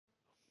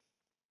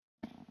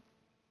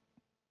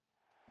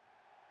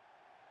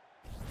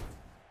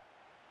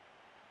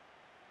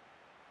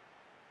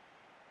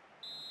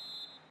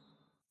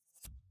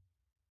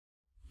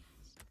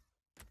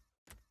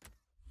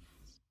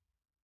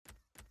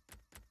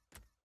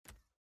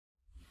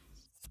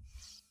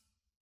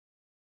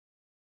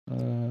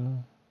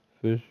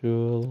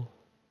Visual.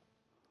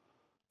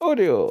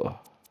 Audio.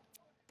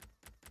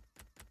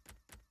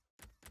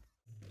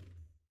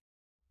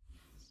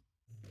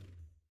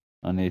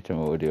 I need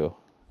some audio.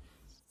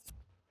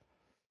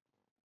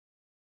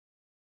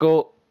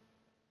 Go.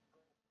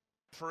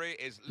 Free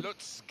is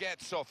Lutz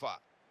Gertzhofer.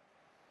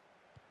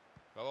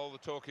 Well, all the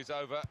talk is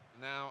over.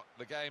 Now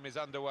the game is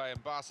underway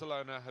and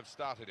Barcelona have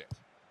started it.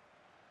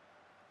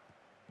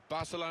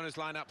 Barcelona's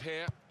line-up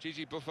here.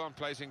 Gigi Buffon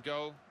plays in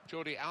goal.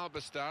 Jordi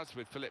Alba starts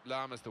with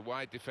Firealarm as the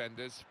wide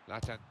defenders.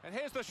 Latan. And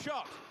here's the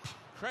shot.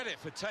 Credit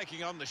for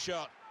taking on the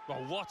shot.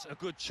 Well, what a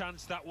good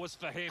chance that was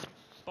for him.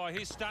 By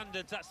his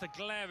standards, that's a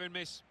glaring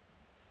miss.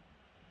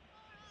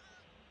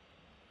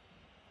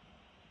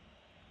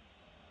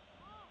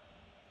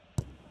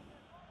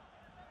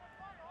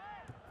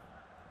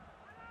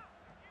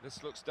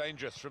 This looks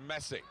dangerous from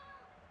Messi.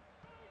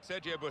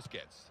 Sergio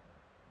Busquets.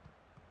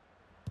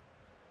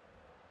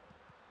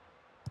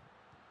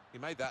 He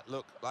made that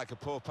look like a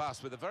poor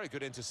pass with a very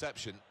good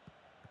interception.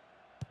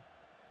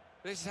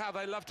 This is how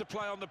they love to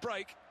play on the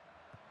break.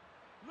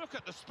 Look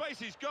at the space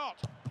he's got.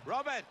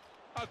 Robin.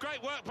 Oh,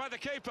 great work by the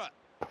keeper.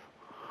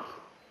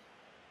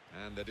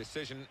 And the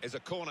decision is a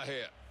corner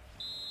here.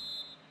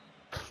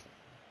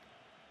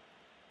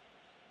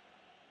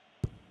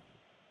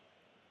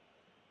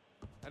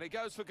 And he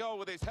goes for goal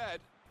with his head.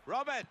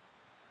 Robin.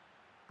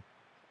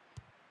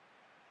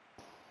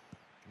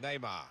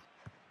 Neymar.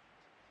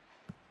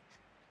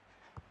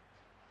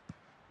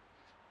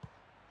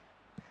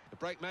 The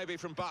break maybe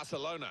from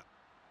Barcelona.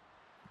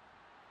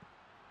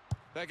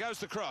 There goes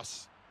the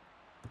cross.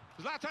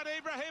 Zlatan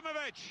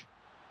Ibrahimovic.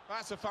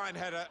 That's a fine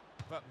header,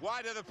 but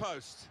wide of the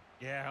post.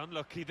 Yeah,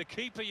 unlucky. The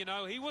keeper, you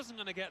know, he wasn't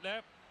going to get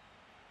there.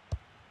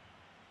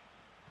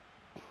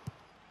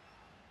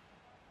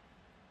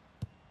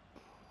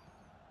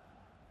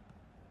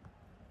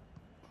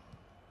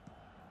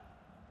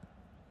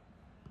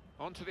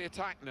 On to the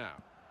attack now.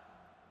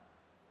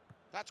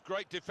 That's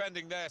great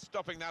defending there,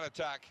 stopping that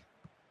attack.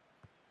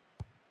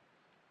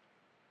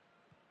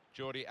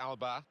 Jordi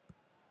Alba.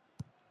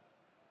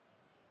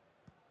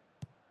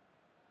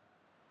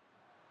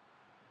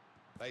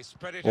 They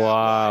spread it Wow,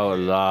 out wide.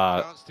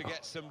 lad. Chance to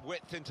get some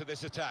width into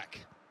this attack.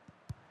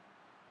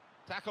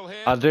 Tackle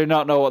here. I do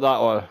not know what that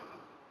was.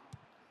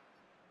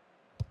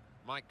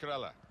 Mike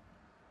Grella.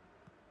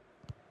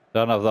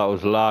 Don't know if that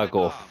was lag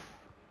or...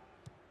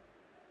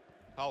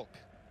 Hulk.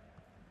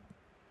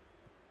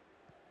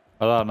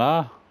 I don't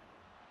know.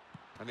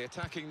 And the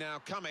attacking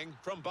now coming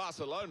from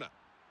Barcelona.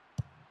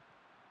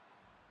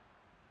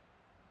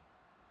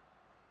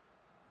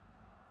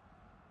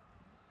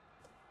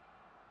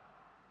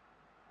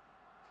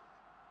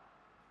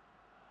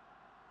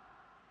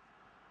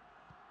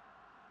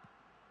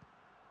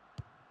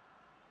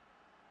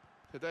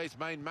 Today's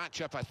main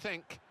matchup, I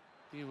think,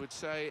 you would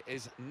say,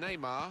 is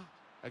Neymar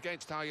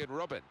against Arjen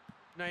Robben.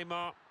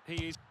 Neymar,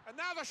 he is... And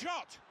now the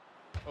shot!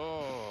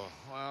 Oh,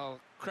 well,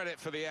 credit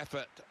for the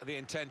effort, the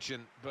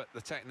intention, but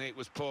the technique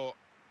was poor.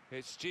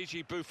 It's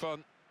Gigi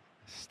Buffon,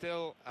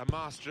 still a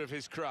master of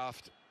his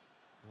craft.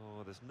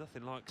 Oh, there's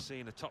nothing like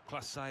seeing a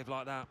top-class save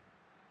like that.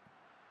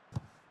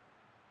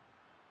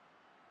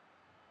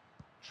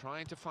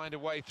 Trying to find a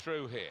way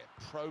through here,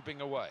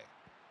 probing away.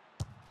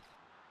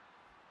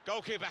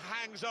 Goalkeeper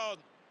hangs on.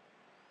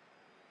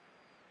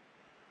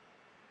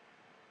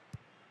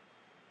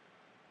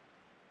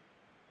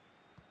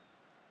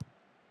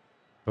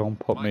 Don't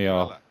put Mike me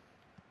off.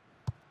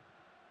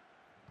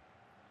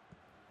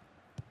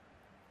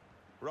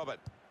 Robert.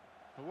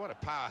 Well, what a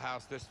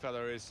powerhouse this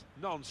fella is,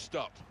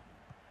 non-stop.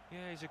 Yeah,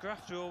 he's a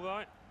grafter, all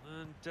right,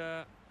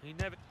 and he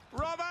never...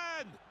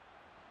 Robin!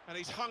 And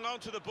he's hung on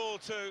to the ball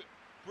too.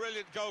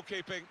 Brilliant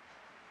goalkeeping.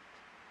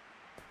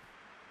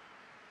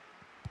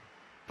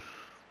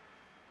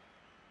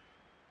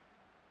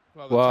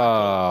 Well, the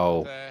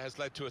tackle there has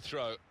led to a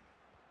throw.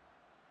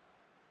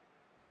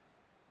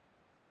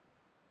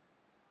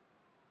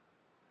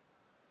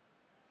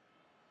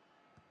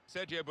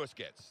 Sergio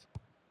Busquets.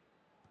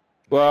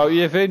 Well,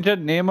 you've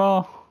injured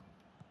Neymar.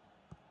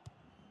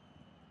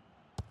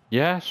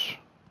 Yes.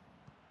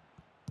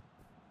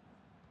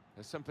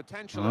 There's some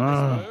potential in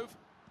this move.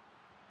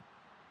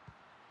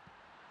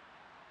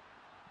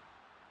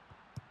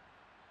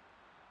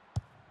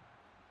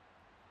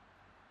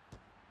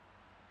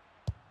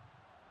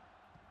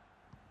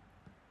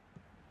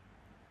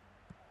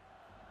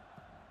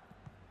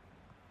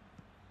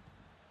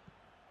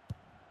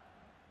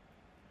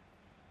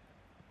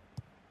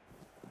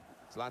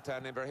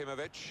 Zlatan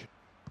Ibrahimovic.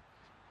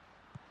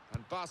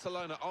 And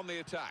Barcelona on the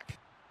attack.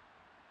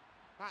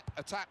 That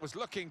attack was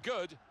looking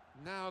good.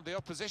 Now the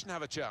opposition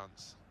have a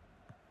chance.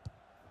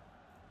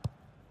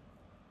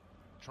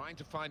 Trying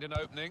to find an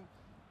opening.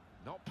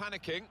 Not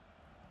panicking.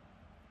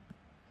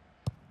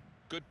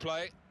 Good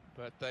play,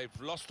 but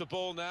they've lost the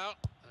ball now,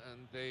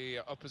 and the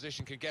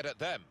opposition can get at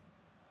them.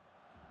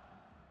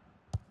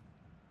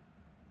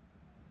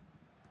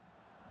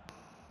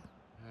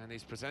 And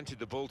he's presented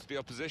the ball to the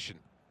opposition.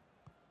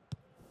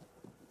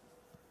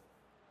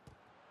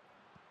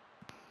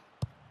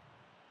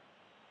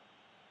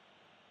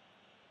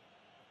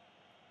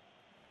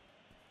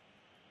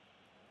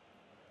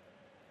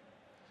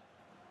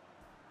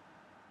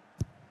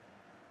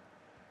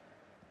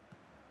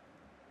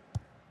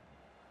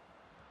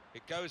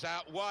 It goes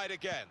out wide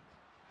again.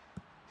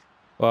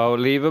 Well,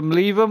 leave him,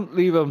 leave him,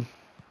 leave him.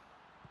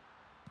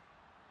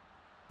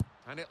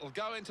 And it'll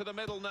go into the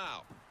middle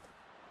now.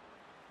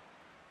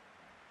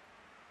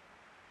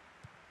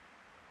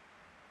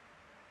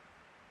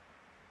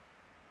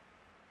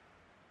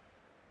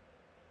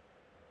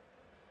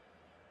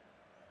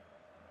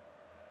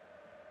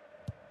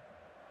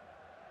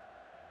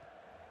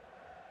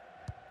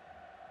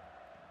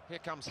 Here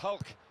comes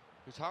Hulk,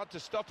 who's hard to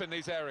stop in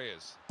these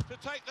areas. To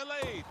take the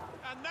lead,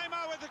 and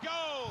Neymar with the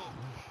goal!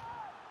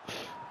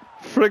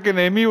 Friggin'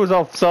 him, he was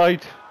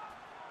offside.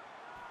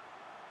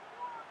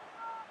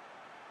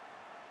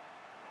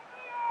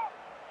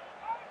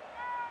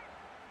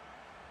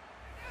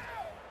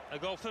 A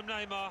goal from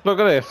Neymar. Look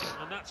at this.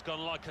 And that's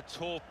gone like a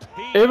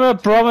torpedo.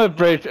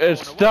 Ibrahimovic is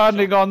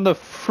standing on the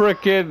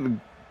frickin'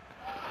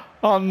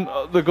 on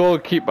the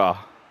goalkeeper.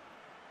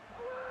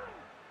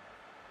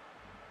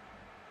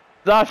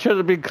 That should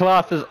have been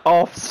classed as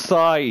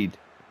offside.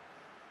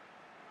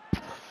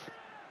 And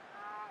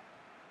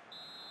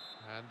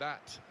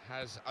that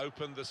has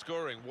opened the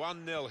scoring.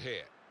 1-0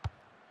 here.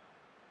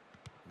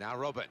 Now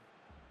Robin.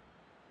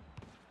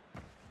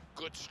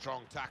 Good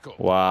strong tackle.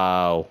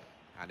 Wow.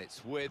 And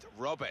it's with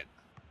Robin.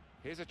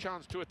 Here's a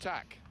chance to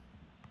attack.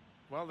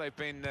 Well, they've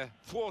been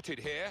thwarted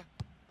here,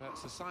 but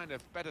it's a sign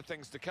of better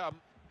things to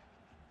come.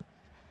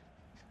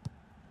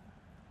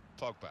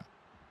 Pogba.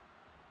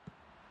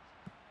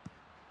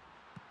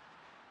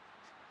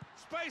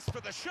 Space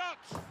for the shot.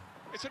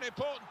 It's an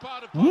important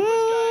part of Pogba's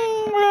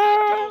game.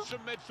 8 goals from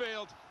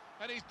midfield,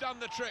 and he's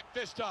done the trick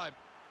this time.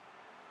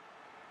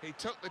 He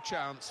took the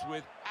chance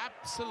with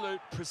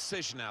absolute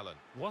precision, Alan.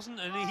 Wasn't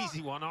an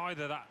easy one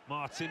either, that,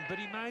 Martin, but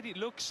he made it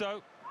look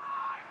so.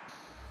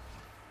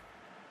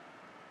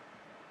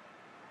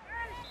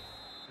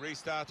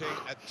 Restarting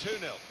at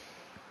 2-0.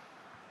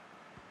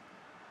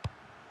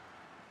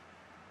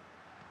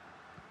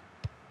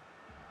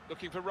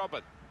 Looking for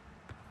Robin.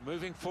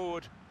 Moving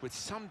forward with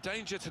some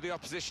danger to the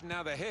opposition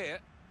now they're here.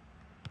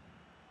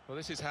 Well,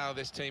 this is how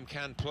this team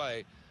can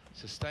play.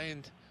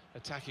 Sustained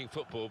attacking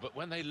football, but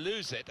when they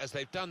lose it, as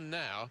they've done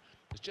now,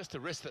 there's just a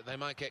risk that they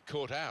might get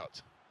caught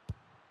out.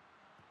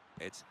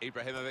 It's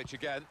Ibrahimovic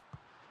again.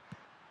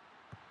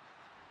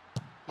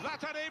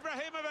 Zlatan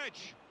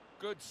Ibrahimovic!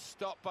 Good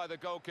stop by the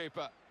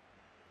goalkeeper.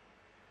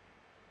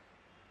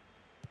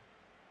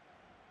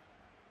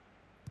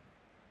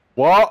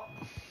 What?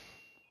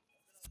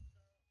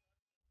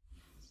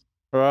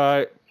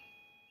 Right.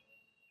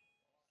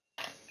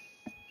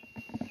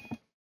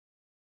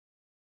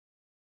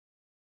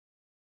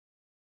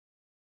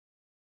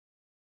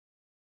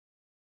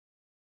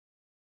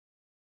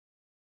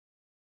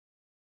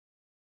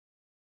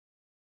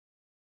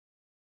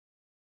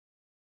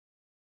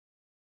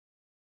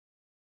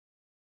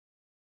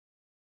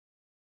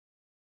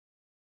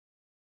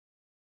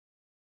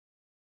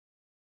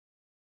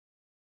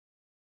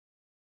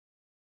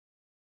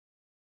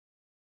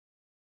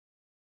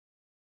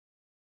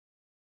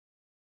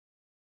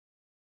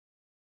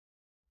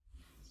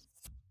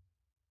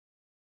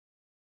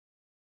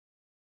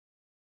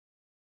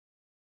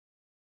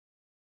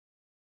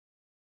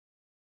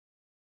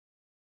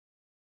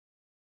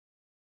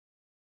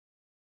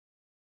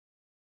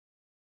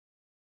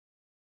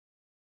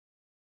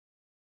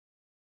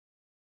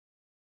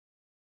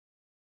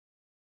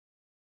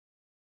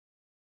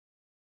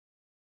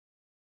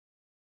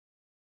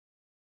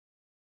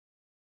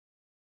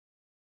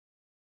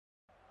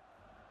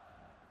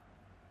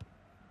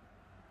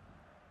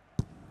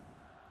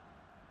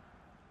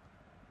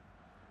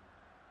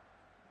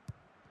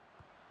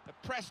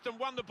 Pressed and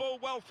won the ball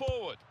well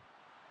forward.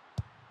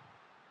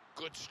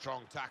 Good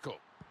strong tackle.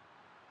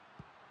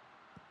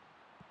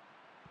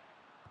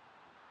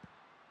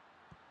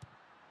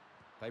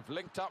 They've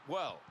linked up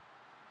well.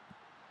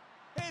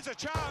 Here's a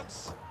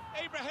chance.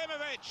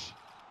 Ibrahimovic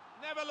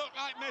never looked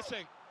like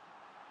missing.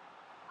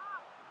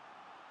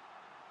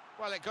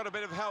 Well, it got a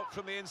bit of help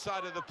from the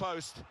inside of the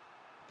post,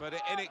 but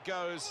in it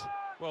goes.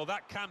 Well,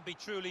 that can be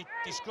truly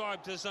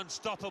described as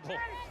unstoppable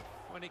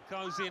when it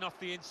goes in off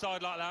the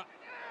inside like that.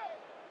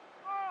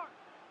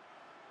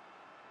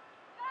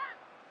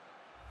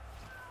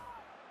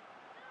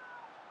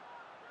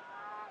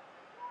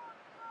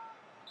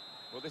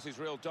 Well, this is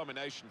real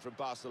domination from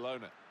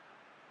Barcelona.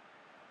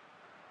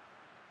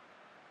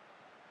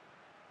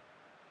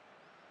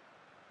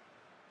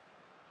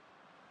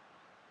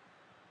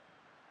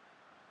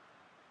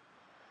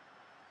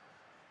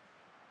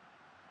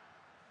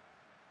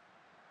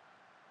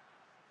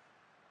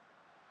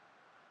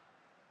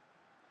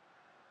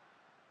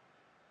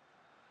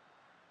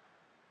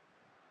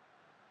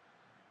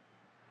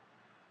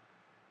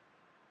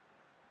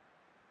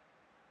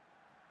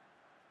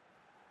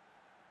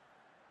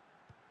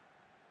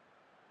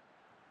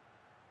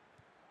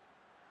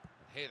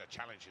 Here the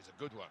challenge is a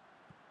good one.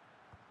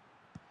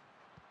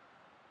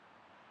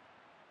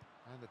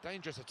 And the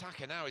dangerous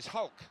attacker now is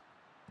Hulk.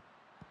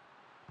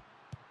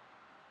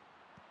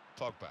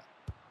 Pogba.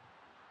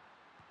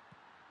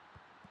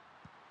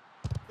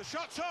 The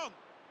shot's on!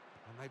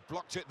 And they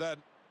blocked it then.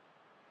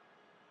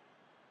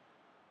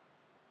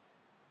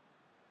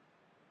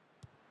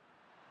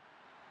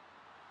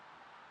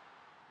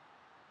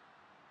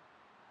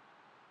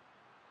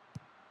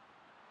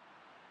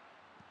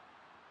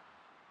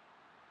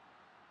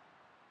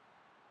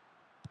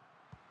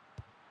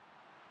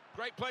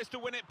 Great place to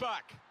win it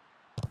back.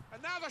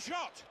 And now the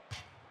shot.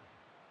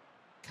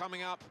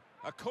 Coming up,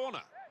 a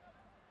corner.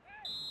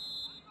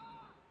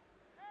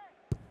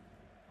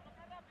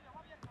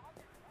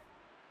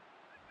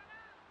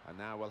 And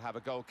now we'll have a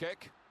goal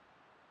kick.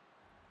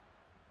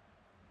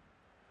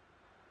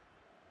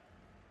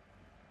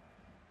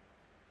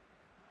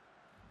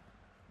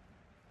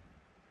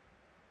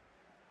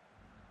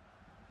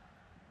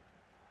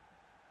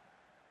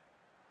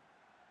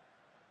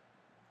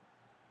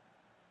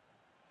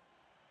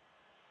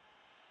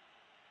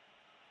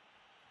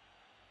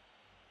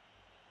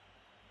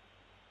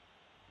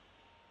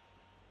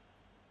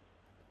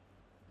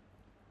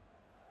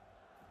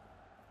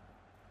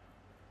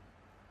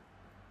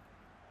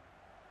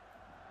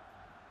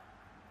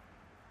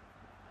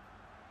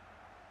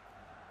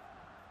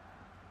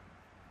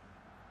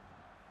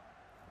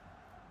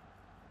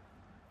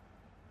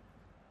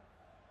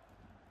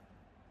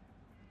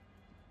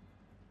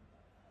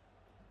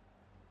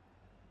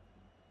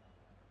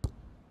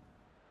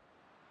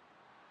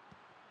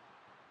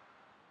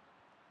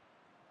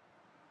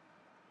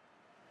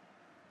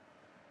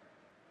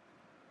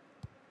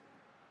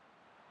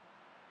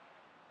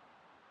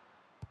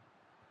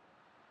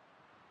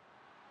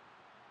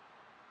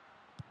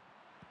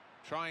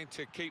 Trying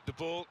to keep the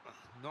ball,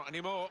 not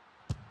anymore.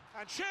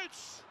 And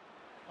shoots!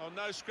 Oh,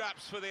 no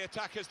scraps for the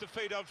attackers to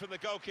feed on from the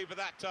goalkeeper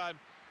that time.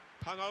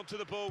 Hung on to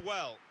the ball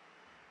well.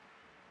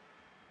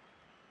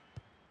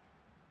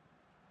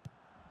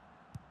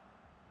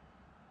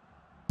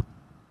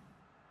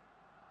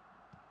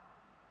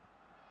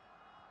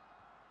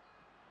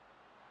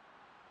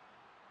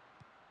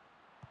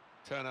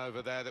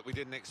 Turnover there that we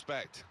didn't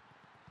expect.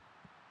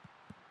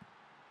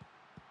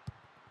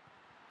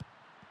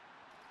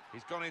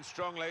 He's gone in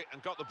strongly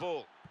and got the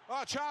ball.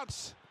 Oh,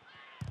 chance!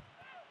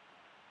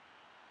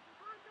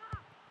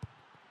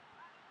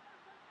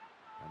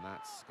 And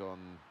that's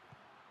gone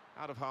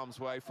out of harm's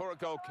way for a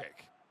goal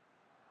kick.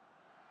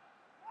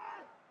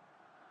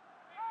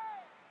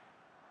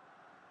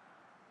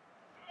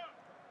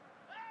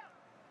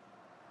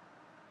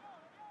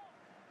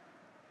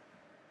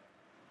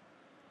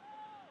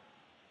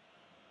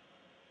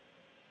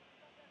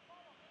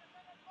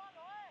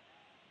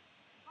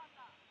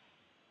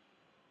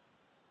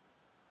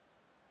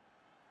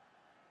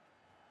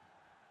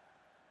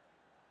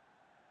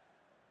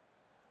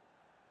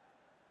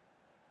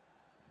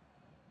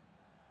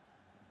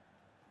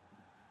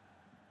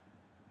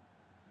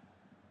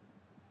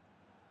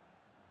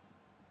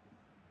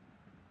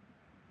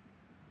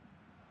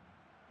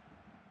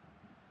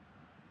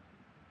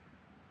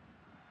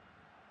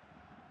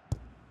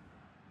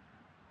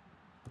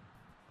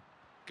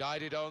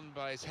 Guided on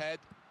by his head,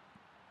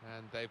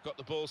 and they've got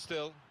the ball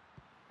still.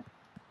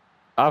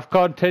 I've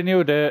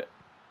continued it.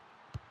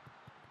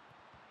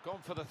 Gone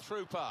for the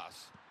through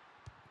pass.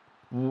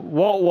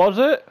 What was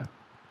it?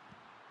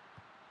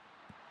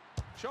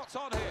 Shots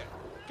on here.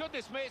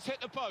 Goodness me, it's hit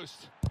the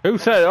post. Who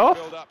set it off?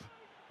 Build up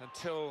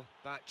until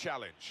that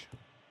challenge.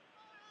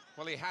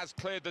 Well, he has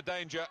cleared the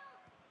danger.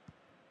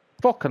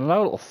 Fucking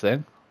little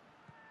thing.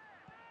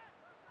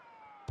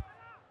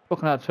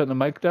 Fucking had to turn the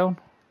mic down.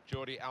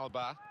 Jordi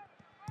Alba.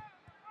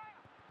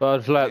 But I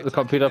just let the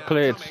computer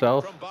play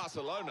itself. From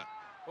Barcelona.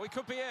 Oh, he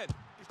could be in.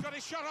 He's got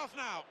his shot off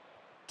now.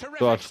 Terrific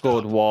So I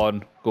scored stop.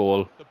 one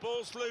goal. The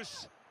ball's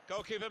loose.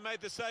 Goalkeeper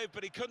made the save,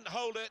 but he couldn't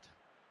hold it.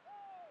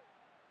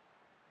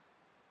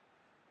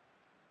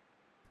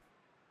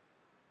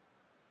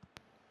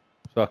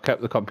 So I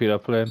kept the computer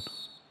playing.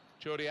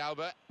 Jordi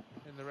Alba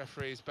in the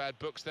referee's bad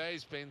books there.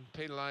 He's been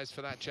penalised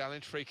for that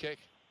challenge. Free kick.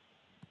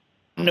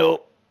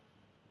 No.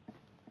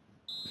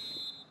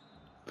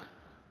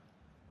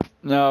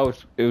 No,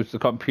 it was the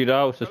computer.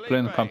 I was just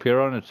playing the computer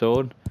on its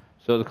own.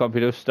 So the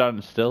computer was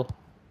standing still.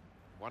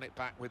 Won it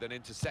back with an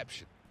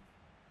interception.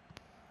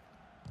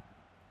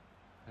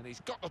 And he's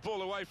got the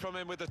ball away from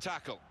him with the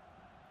tackle.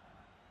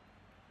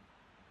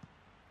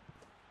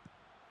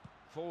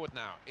 Forward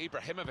now,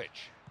 Ibrahimovic.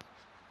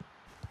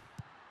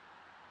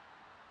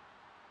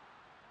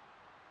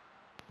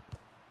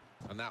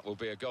 And that will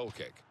be a goal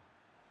kick.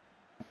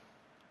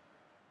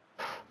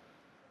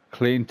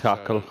 Clean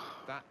tackle. So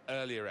that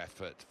earlier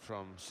effort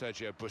from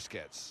Sergio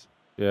Busquets.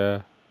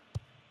 Yeah.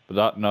 But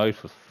that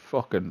noise was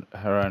fucking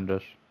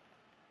horrendous.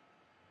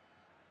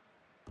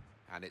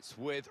 And it's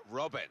with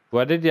Robin.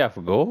 Where did you have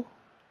to go?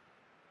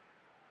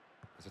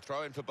 It's a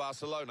throw-in for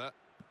Barcelona.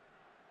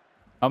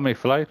 How many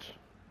flights?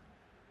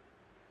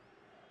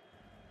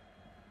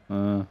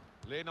 Lionel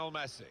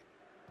Messi.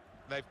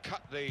 They've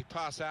cut the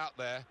pass out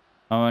there.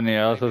 How many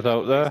else was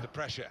out there? The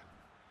pressure.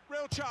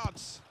 Real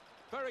chance.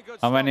 Very good.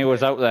 How many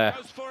was out there?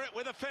 Goes for it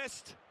with a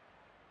fist.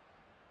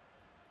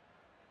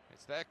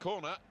 It's their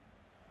corner.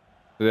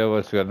 The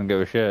others couldn't give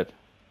a shit.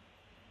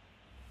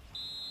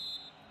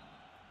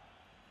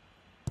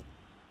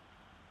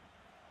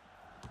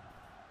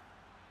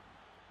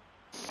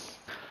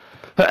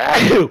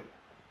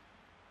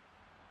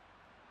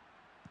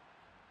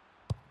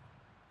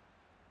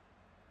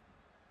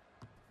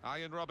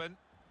 Arjen Robben.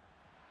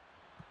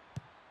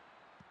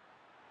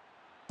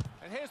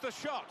 And here's the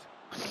shot.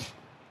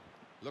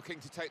 Looking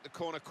to take the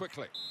corner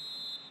quickly.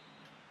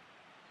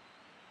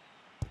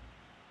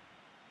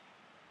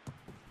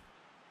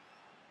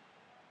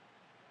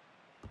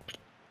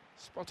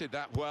 Spotted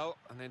that well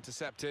and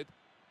intercepted.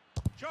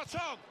 Shot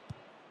on!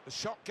 The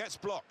shot gets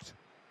blocked.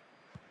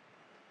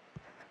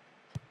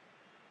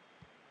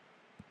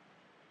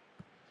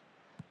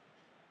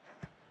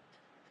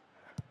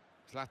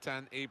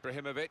 Zlatan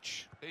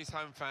Ibrahimovic. These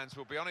home fans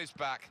will be on his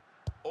back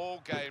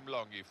all game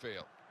long, you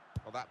feel.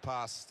 Well, that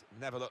pass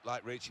never looked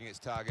like reaching its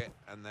target,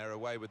 and they're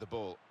away with the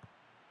ball.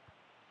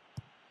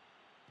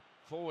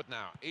 Forward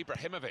now,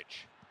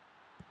 Ibrahimovic.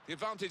 The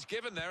advantage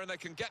given there, and they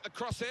can get the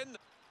cross in.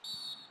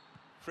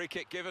 Free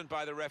kick given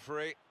by the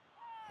referee,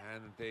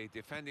 and the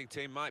defending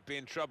team might be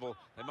in trouble.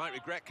 They might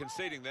regret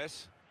conceding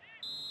this.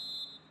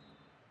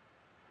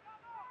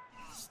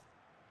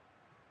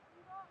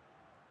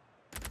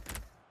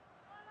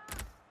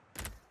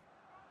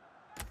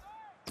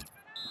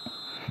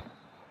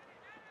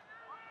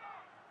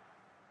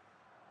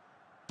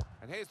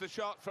 And here's the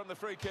shot from the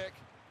free kick.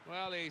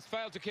 Well, he's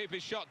failed to keep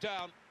his shot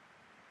down.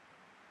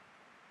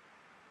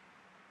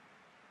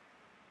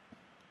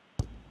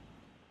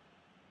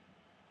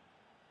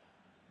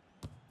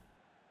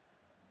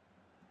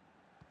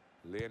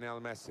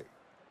 Lionel Messi.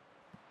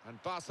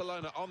 And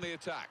Barcelona on the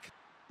attack.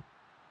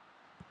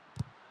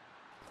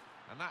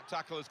 And that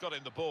tackle has got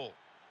him the ball.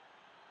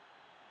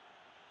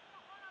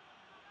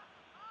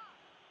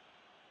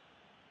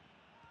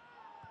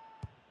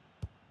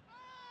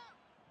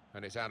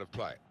 And it's out of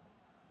play.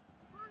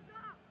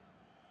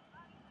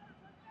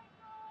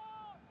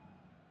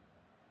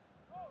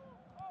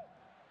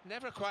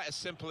 Never quite as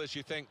simple as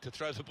you think to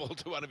throw the ball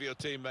to one of your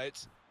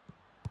teammates.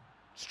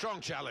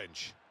 Strong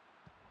challenge.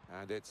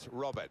 And it's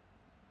Robin.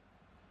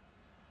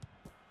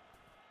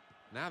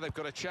 Now they've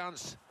got a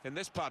chance in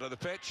this part of the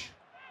pitch.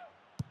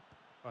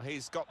 Well,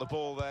 he's got the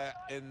ball there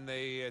in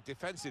the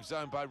defensive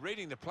zone by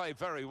reading the play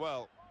very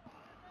well.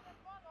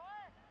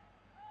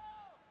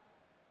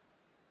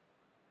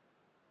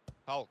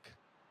 Hulk.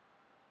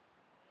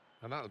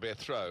 And that'll be a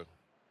throw.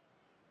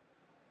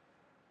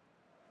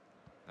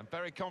 And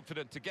very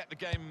confident to get the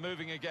game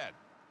moving again.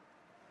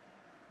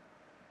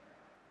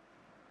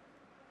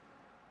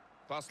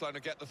 Barcelona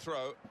get the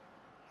throw.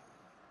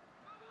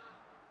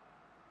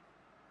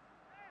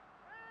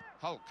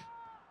 Hulk.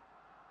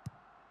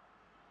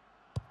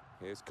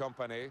 Here's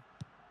Company.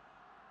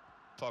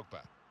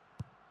 Pogba.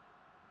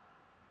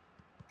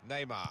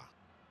 Neymar.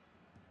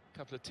 A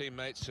couple of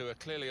teammates who are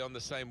clearly on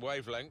the same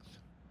wavelength.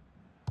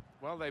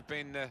 Well, they've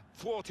been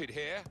thwarted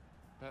here,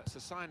 but it's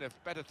a sign of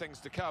better things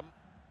to come.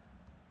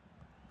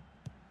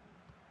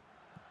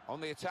 On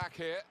the attack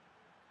here.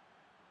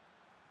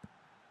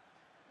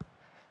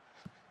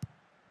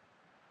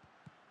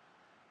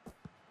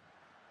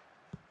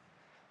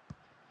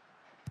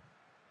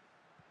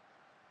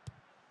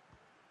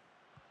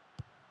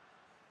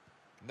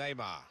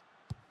 Neymar.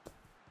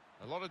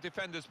 A lot of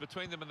defenders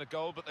between them and the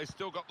goal, but they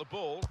still got the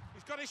ball.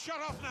 He's got his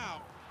shot off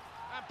now.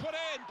 And put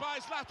in by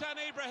Zlatan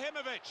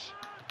Ibrahimovic.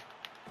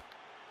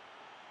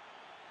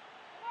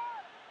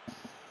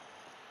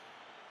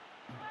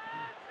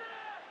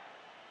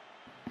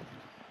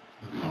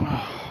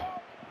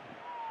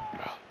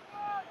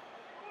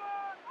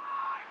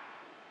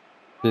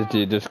 Did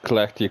you just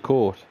collect your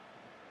court?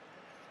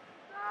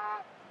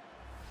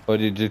 Or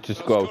did you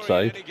just go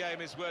outside? Any game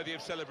is worthy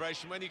of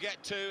celebration. When you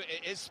get two,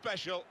 it is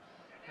special.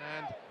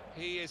 And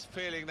he is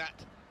feeling that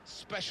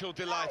special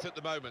delight at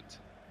the moment.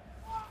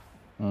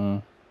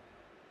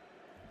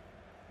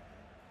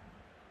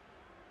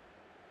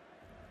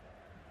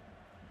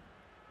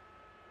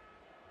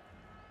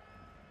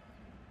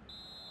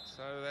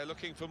 So they're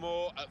looking for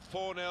more at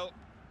 4-0.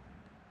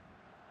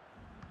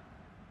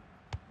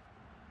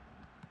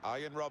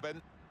 Arjen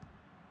Robben.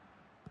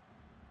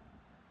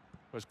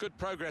 Was good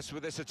progress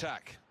with this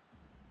attack.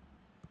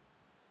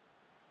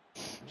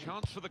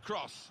 Chance for the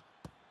cross.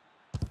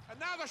 And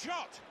now the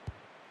shot.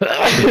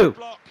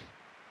 Block.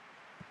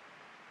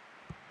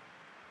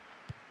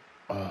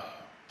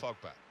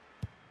 Pogba.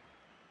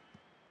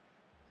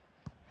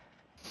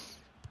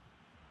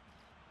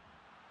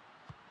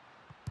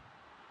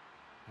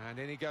 And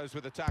in he goes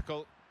with the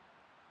tackle.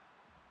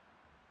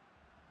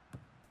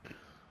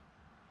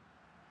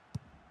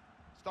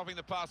 Stopping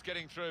the pass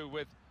getting through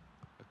with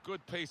a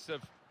good piece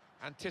of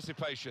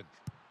anticipation.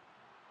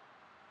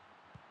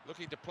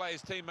 Looking to play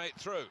his teammate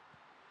through.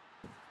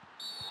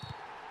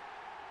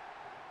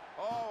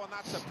 Oh, and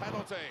that's a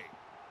penalty.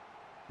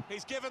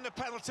 He's given the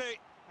penalty.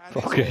 And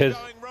it's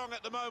going wrong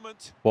at the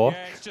moment. What?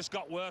 Yeah, it's just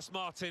got worse,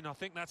 Martin. I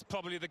think that's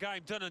probably the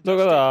game done and Look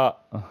at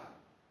that.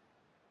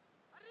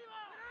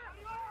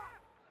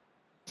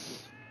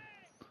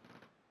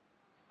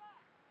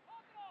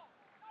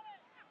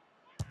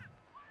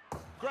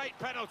 Great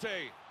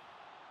penalty.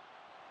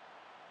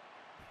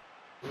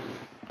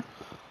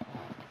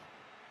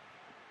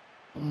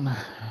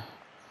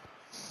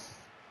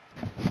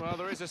 Well,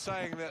 there is a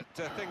saying that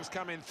things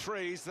come in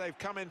threes. They've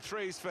come in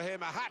threes for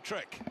him. A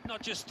hat-trick.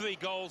 Not just 3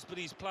 goals, but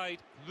he's played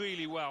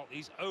really well.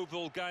 His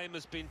overall game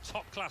has been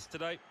top class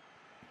today.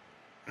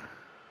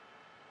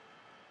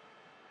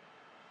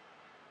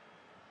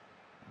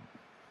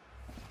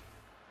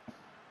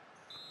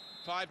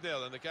 Five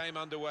 0 and the game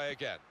underway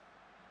again.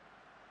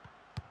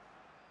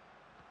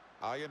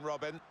 Arjen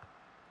Robben.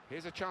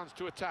 Here's a chance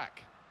to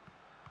attack.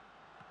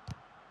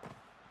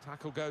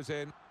 Tackle goes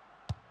in.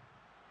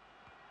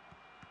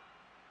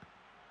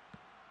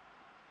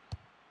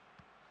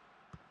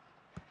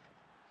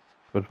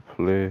 Good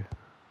play.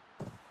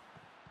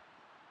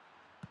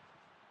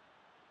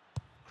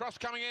 Cross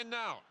coming in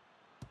now.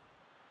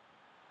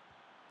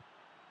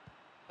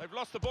 They've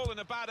lost the ball in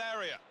a bad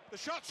area. The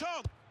shot's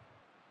on.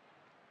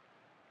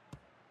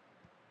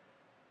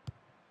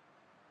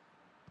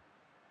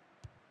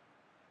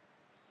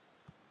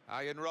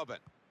 Arjen Robben.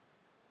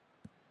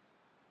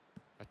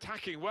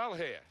 Attacking well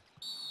here.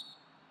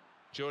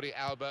 Jordi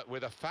Alba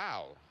with a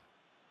foul.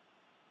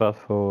 Pass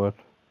forward.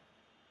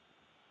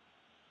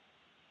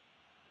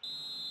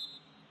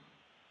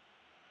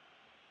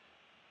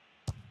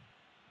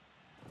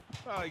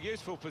 Well, a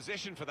useful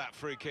position for that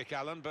free kick,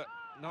 Alan, but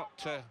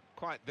not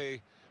quite the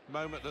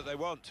moment that they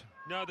want.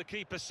 No, the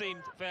keeper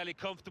seemed fairly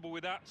comfortable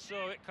with that,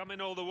 saw it coming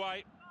all the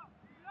way.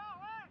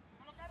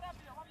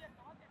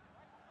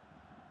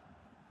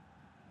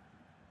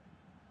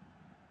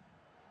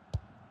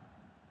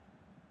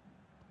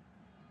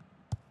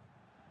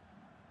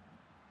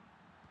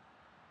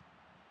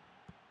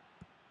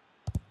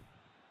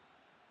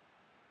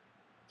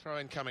 Throw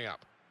in coming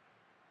up.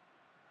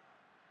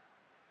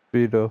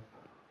 Speed up.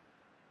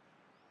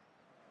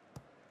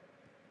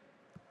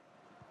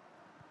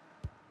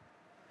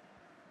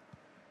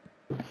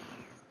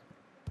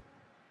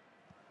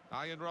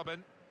 Arjen Robben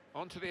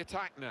onto the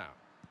attack now.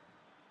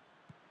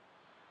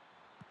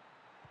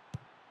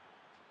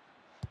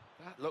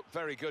 That looked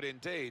very good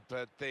indeed,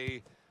 but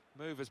the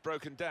move has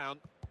broken down.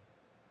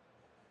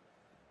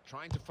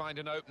 Trying to find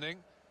an opening,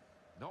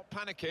 not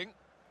panicking.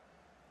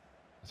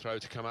 Throw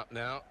to come up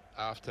now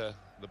after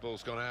the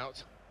ball's gone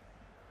out.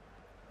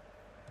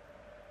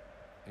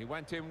 He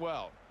went in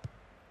well.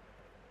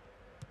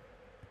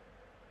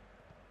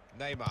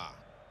 Neymar.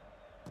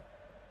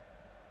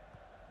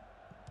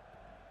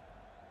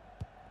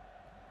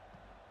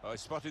 Oh, he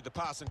spotted the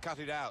pass and cut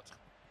it out.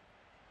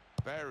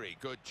 Very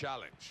good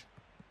challenge.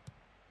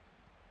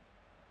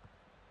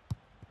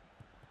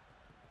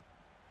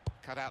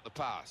 Cut out the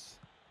pass.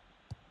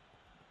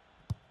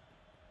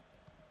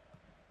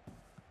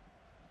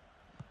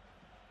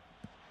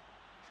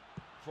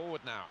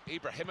 Forward now,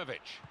 Ibrahimovic.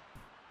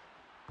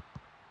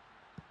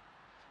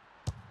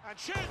 And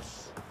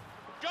shoots!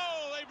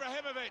 Goal,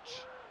 Ibrahimovic!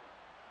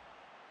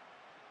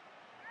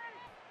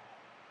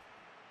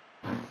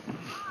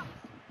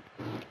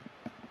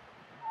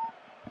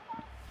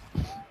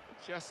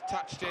 Just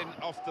touched in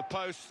off the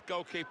post,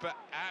 goalkeeper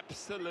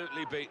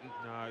absolutely beaten.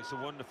 No, it's a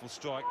wonderful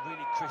strike,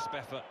 really crisp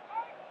effort.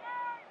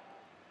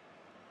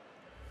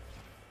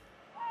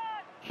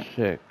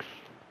 6.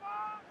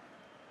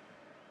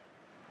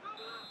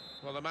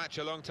 Well, the match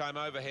a long time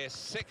over here,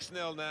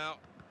 6-0 now.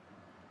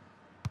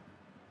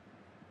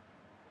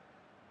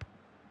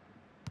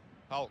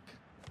 Hulk.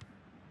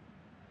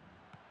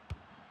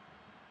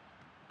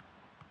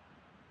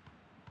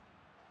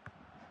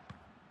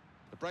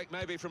 The break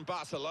maybe from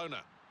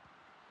Barcelona.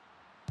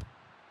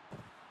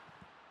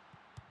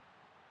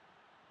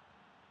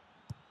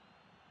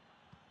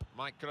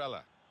 Mike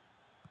Grella.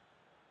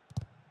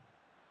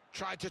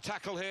 Tried to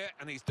tackle here,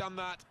 and he's done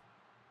that.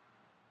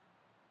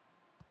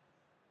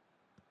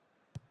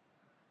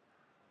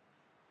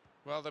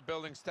 Well, they're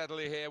building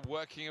steadily here,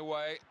 working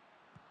away.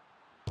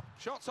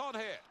 Shots on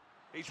here.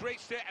 He's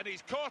reached it, and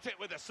he's caught it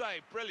with a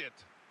save. Brilliant.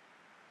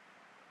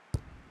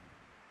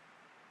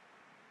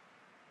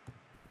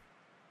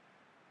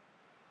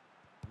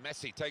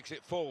 Messi takes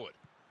it forward.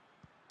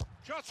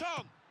 Shots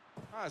on!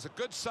 Ah, it's a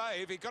good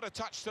save. He got a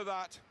touch to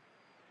that.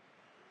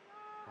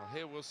 Well,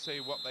 here we'll see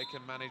what they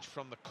can manage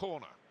from the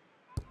corner.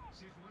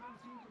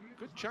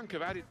 Good chunk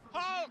of added.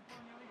 Hulk!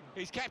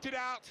 He's kept it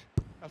out.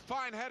 A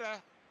fine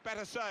header.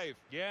 Better save.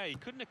 Yeah, he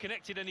couldn't have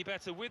connected any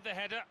better with the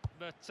header,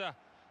 but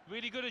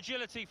really good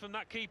agility from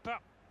that keeper.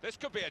 This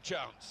could be a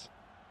chance.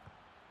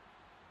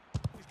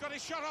 He's got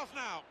his shot off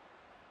now.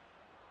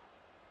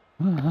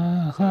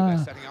 So they're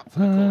setting up for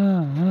the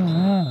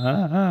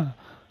corner.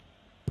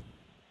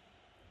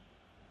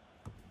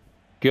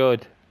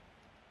 Good.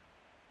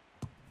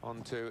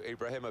 On to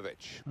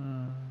Ibrahimovic.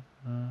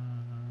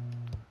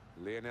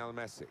 Lionel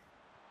Messi.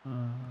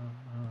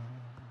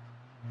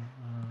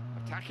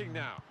 Attacking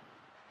now.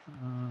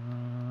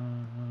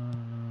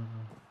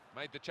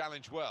 Made the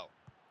challenge well.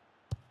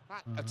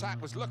 That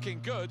attack was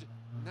looking good.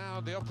 Now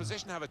the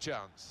opposition have a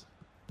chance.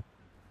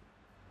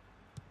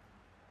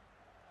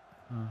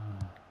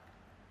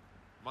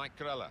 Mike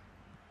Grella.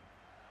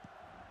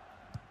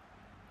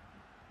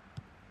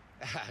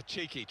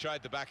 Cheeky,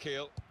 tried the back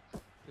heel.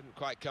 Didn't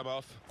quite come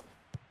off.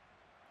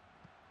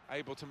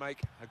 Able to make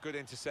a good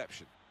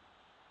interception.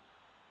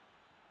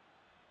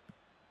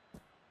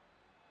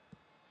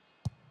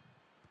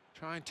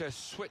 Trying to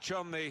switch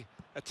on the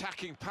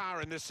attacking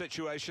power in this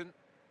situation.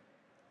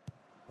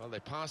 Well, they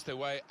passed their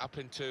way up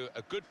into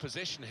a good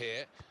position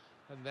here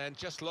and then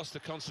just lost the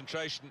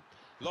concentration,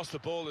 lost the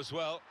ball as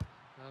well.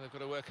 Now they've got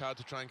to work hard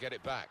to try and get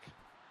it back.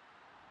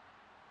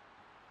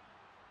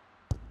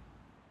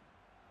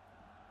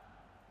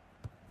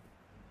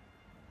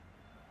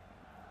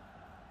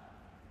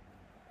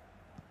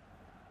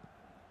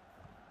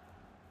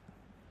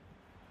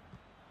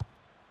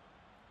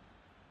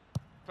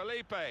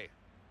 Felipe.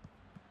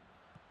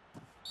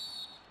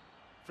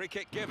 Free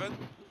kick given,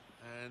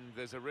 and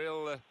there's a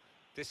real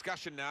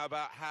discussion now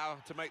about how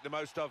to make the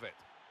most of it.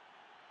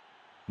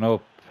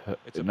 Nope,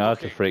 now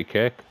it's a free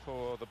kick.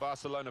 For the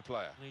Barcelona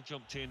player. He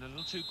jumped in a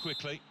little too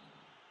quickly.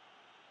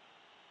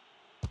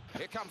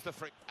 Here comes the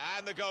free,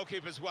 and the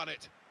goalkeeper's won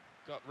it.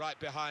 Got right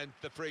behind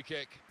the free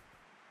kick.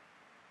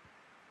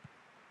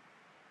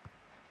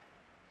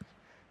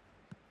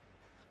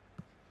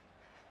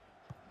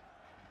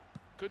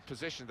 Good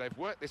position. They've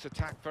worked this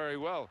attack very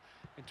well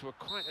into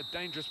quite a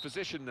dangerous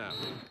position now.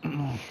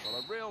 Well,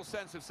 a real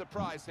sense of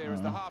surprise here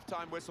as the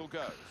half-time whistle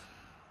goes.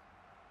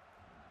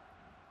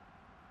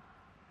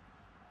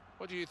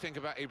 What do you think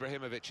about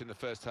Ibrahimovic in the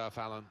first half,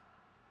 Alan?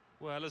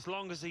 Well, as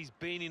long as he's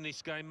been in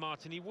this game,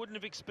 Martin, he wouldn't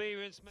have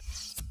experienced...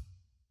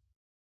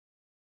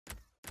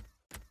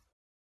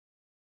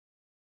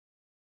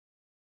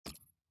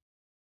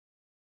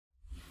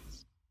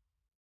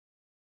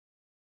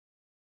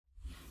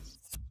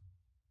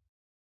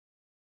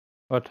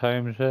 What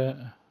time is it?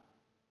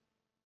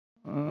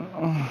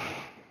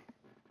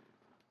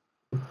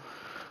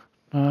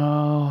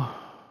 No.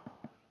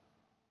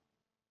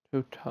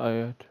 Too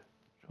tired.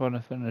 Just want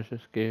to finish this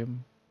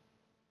game.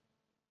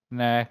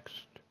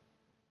 Next.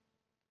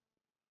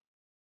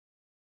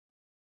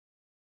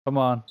 Come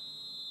on.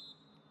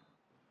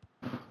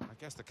 I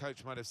guess the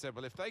coach might have said,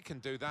 well, if they can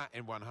do that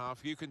in one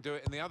half, you can do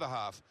it in the other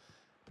half.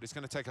 But it's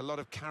going to take a lot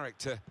of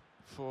character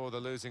for the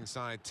losing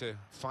side to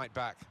fight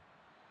back.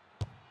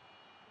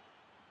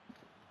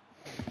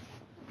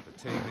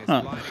 The team is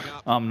lining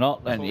up. I'm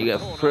not letting you get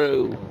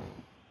through.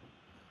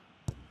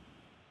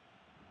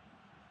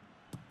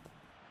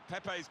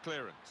 Pepe's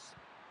clearance.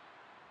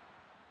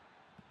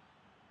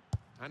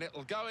 And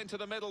it'll go into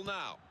the middle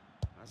now.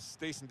 That's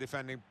decent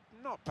defending,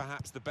 not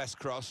perhaps the best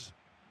cross.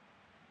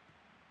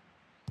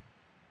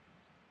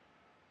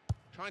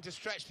 Trying to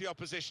stretch the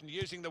opposition,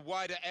 using the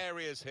wider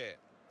areas here.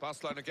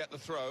 Barcelona get the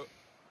throw.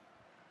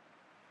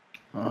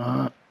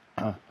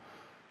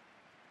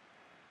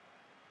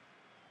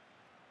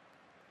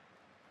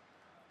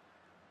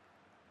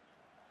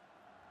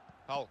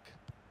 Hulk.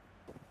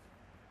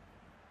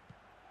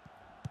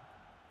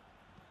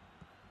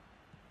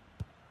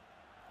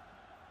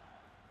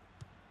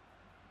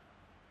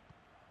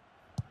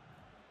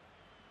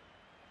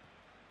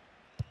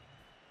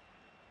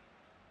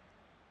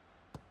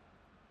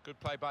 Good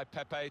play by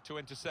Pepe to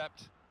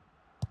intercept.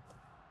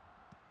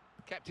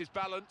 Kept his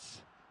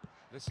balance.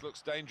 This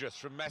looks dangerous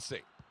from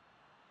Messi.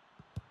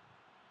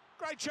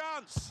 Great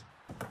chance.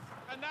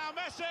 And now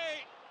Messi.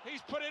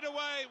 He's put it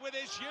away with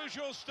his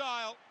usual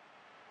style.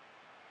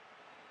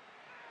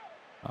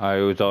 I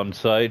was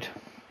onside.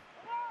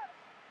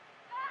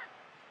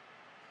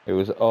 It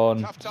was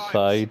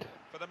onside.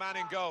 For the man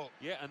in goal.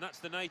 Yeah, and that's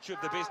the nature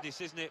of the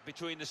business, isn't it?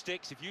 Between the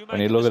sticks. If you make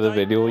When you look at the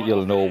video,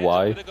 you'll know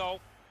why.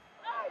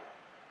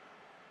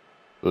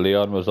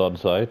 Leon was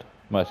onside.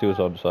 Messi was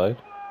onside.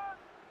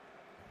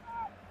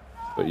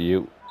 But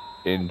you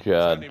in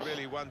charge. There's only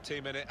really one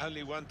team in it.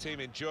 Only one team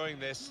enjoying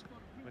this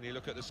when you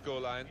look at the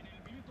scoreline.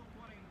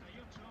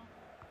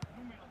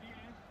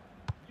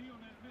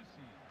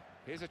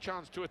 Here's a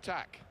chance to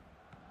attack.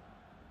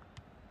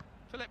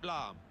 Philip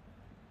Lahm.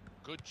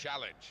 Good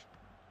challenge.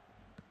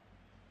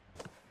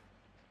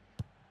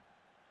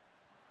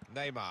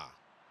 Neymar.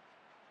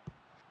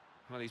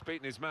 Well, he's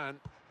beaten his man.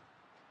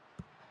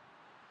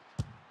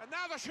 And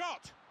now the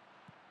shot.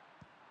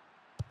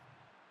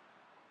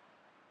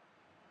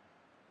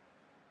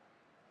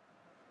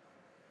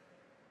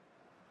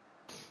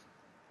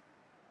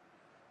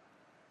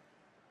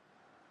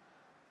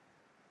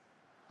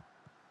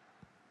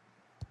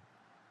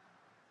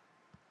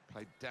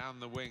 Played down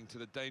the wing to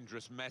the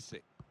dangerous Messi.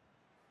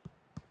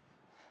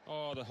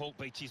 Oh, the Hulk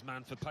beats his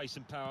man for pace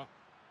and power.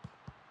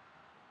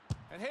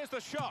 And here's the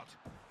shot.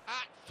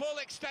 At full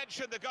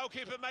extension, the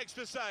goalkeeper makes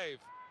the save.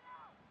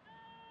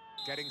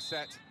 Getting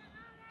set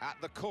at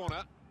the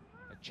corner.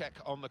 A check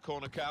on the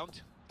corner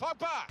count.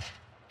 Pogba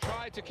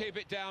tried to keep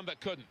it down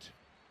but couldn't.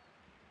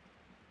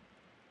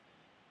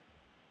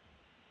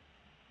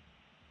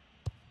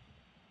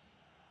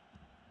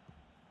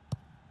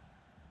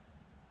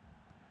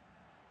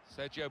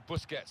 Sergio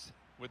Busquets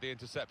with the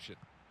interception.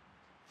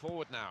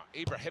 Forward now,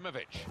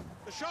 Ibrahimovic.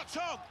 The shot's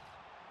on!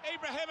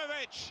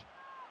 Ibrahimovic!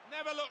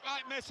 Never looked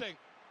like missing.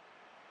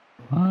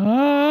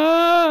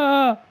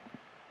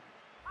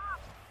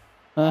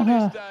 On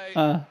his day,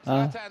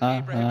 Zlatan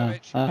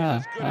Ibrahimovic is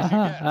as good as you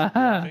get.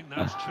 I think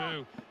that's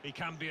true. He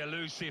can be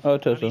elusive,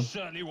 and he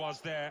certainly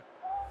was there.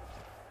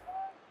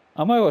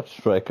 I might watch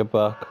Striker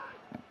back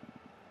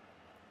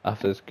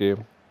after this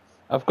game.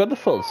 I've got the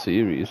full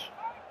series.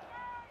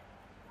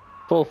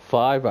 Full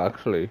 5,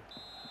 actually.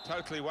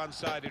 Totally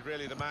one-sided,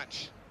 really, the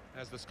match,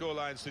 as the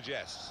scoreline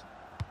suggests.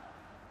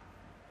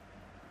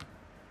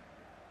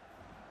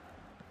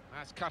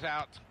 That's cut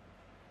out.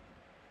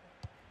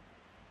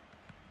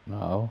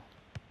 No.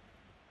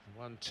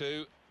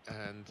 1-2,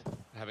 and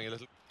having a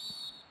little...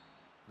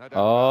 No doubt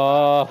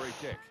Oh. about that.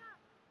 Free kick.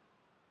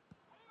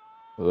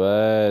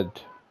 Red.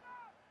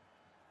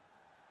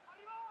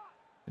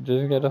 He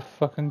doesn't get a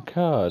fucking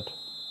card.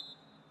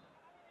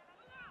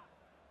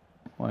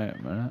 Wait a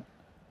minute.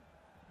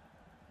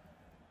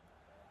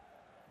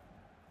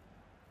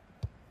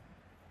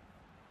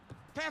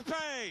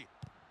 Pepe!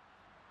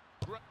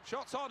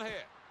 Shots on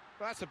here.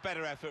 Well, that's a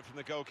better effort from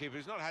the goalkeeper.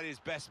 He's not had his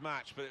best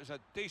match, but it was a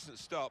decent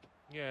stop.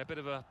 Yeah, a bit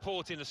of a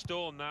port in a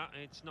storm, that.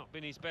 It's not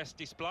been his best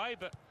display,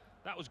 but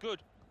that was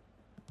good.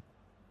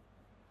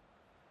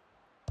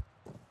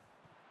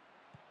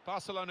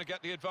 Barcelona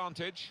get the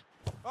advantage.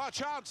 Oh,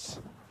 chance!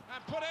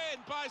 And put in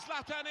by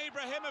Zlatan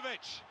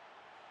Ibrahimovic.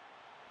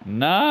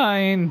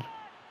 9.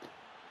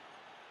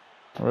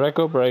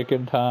 Record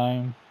breaking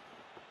time.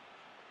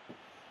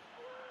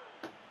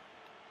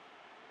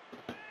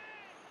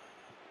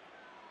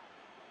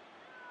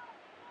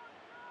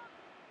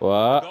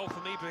 What? Goal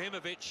from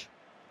Ibrahimovic,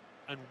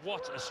 and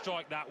what a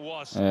strike that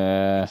was.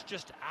 Yeah. It's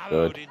just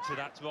arrowed Good. into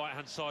that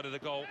right-hand side of the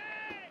goal.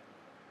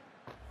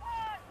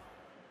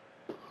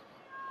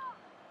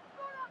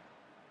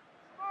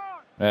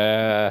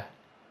 Uh,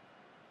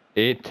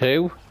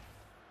 8-2.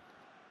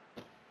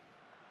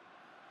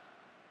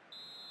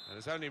 And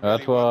there's only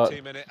That's really one what,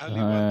 team in it,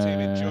 only one team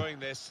enjoying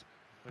this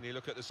when you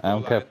look at the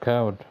I'm scoreline. kept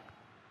count.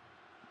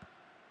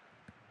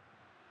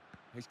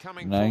 He's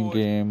coming 9 forward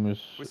games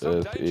with some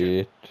of danger.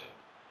 8.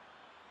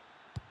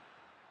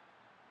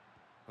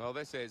 Well,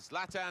 this is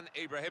Zlatan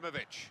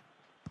Ibrahimovic.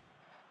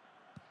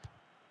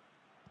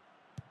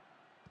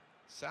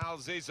 Sal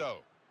Zizzo.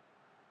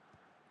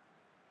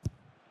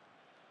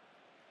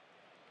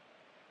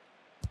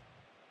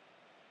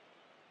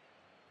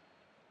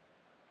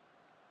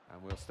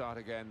 And we'll start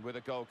again with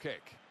a goal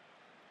kick.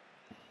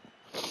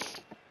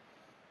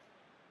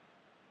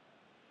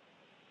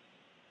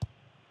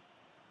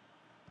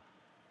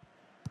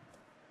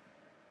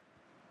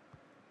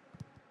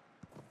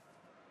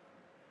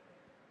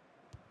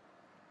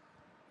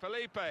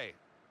 Felipe.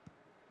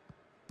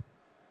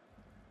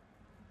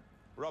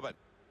 Robin.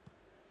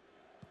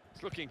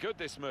 It's looking good,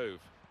 this move.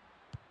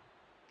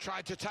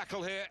 Tried to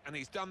tackle here, and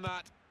he's done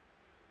that.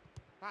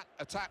 That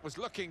attack was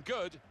looking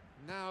good.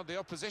 Now the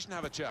opposition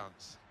have a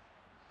chance.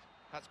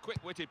 That's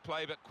quick-witted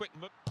play, but quick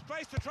move.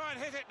 Space to try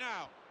and hit it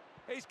now.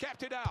 He's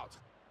kept it out.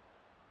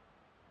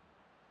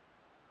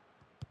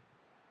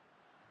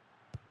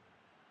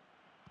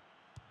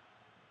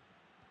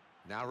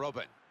 Now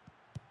Robin.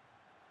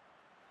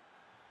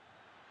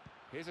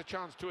 Here's a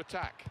chance to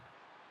attack.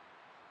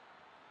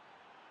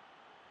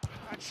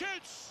 And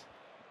shoots!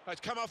 It's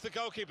come off the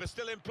goalkeeper,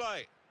 still in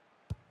play.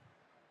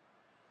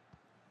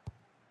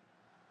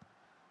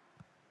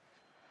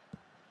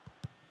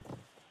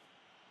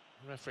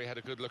 The referee had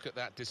a good look at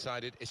that,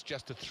 decided it's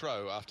just a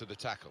throw after the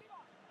tackle.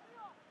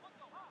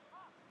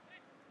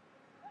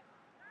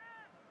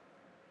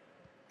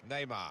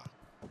 Neymar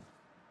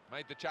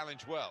made the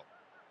challenge well.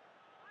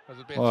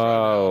 There'll be a throw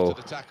now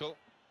after the tackle.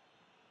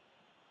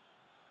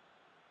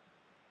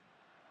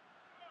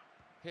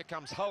 Here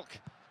comes Hulk,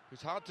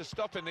 who's hard to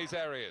stop in these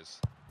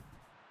areas.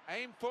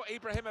 Aim for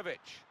Ibrahimovic.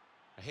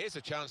 Here's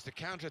a chance to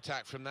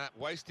counter-attack from that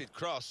wasted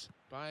cross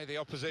by the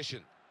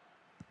opposition.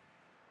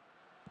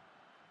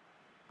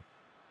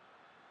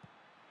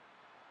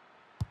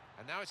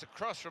 And now it's a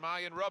cross from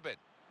Arjen Robben.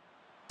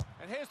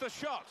 And here's the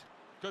shot.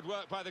 Good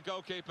work by the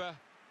goalkeeper.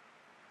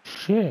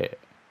 Shit.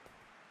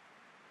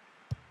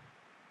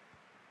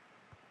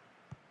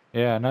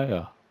 Yeah, I know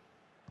ya.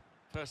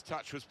 First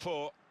touch was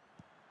poor.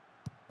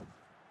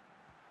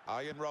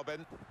 Arjen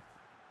Robben.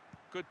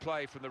 Good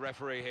play from the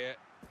referee here,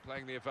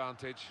 playing the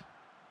advantage.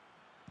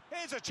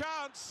 Here's a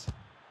chance.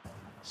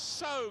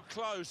 So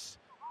close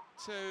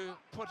to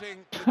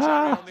putting the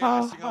cherry on the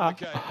icing on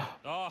the cake.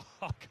 Oh,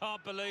 I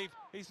can't believe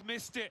he's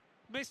missed it.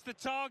 Missed the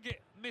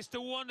target. Missed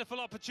a wonderful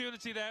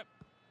opportunity there.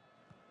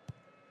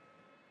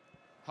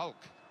 Hulk.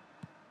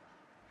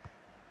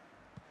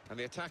 And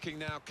the attacking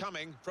now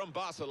coming from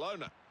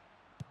Barcelona.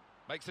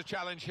 Makes a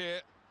challenge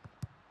here.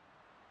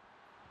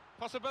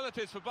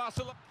 Possibilities for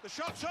Barcelona. The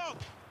shot's on.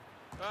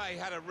 Oh, he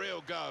had a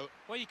real go.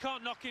 Well, you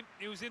can't knock him.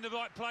 He was in the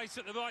right place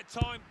at the right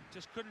time.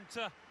 Just couldn't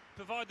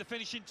provide the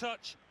finishing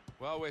touch.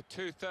 Well, we're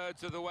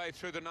 2/3 of the way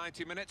through the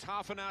 90 minutes.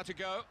 Half an hour to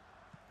go.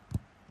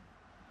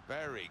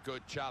 Very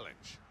good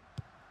challenge.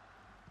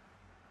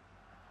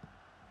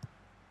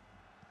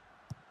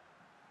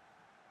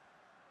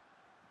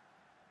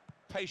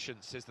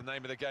 Patience is the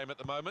name of the game at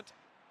the moment.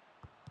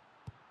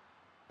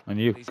 And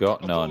you've He's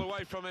got the none. ball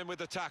away from him with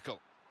the tackle.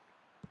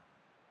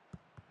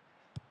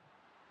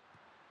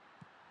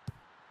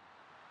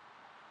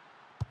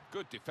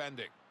 Good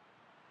defending.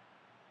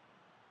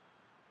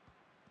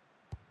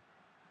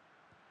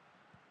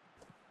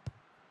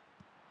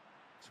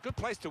 a good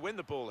place to win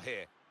the ball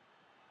here.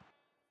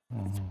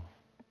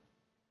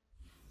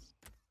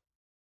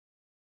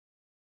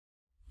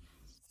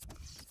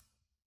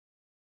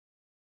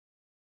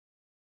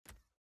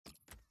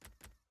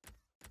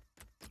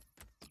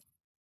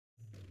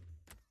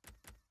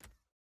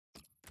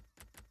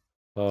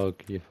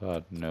 Fuck, you've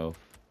had enough.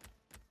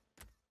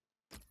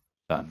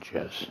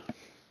 Sanchez.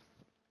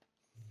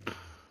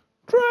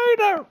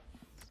 Traitor!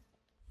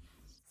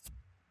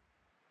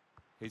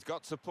 He's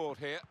got support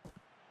here.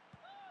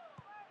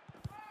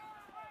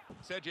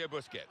 Sergio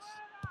Busquets.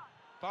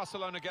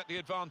 Barcelona get the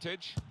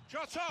advantage.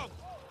 Shot on!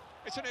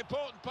 It's an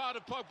important part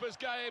of Pogba's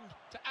game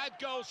to add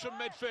goals from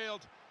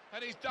midfield,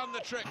 and he's done the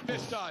trick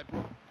this time.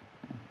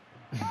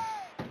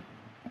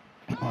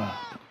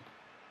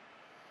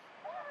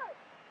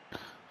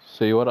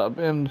 See what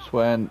happens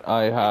when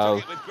I have...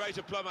 He took it with great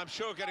aplomb. I'm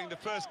sure getting the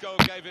first goal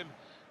gave him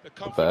the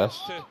confidence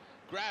to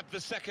grab the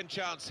second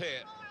chance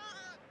here.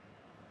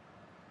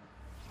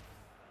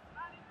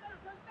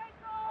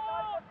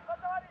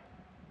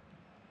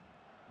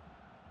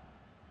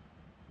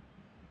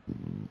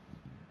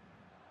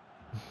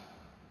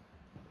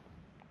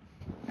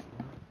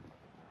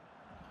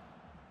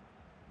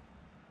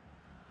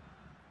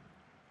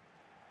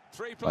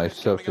 Three My players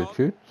coming on.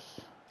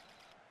 substitutes.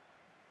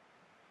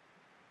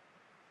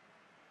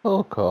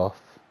 Hulk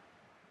off.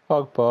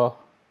 Pogba.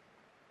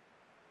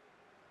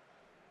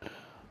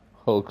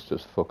 Hulk's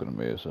just fucking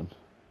amazing.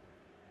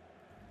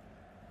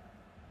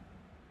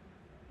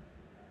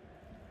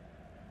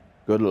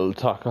 Good little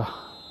tacker.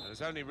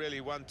 There's only really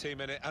one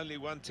team in it, only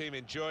one team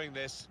enjoying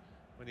this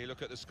when you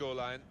look at the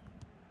scoreline.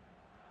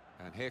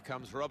 And here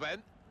comes Robben.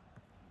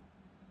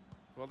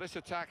 Well, this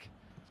attack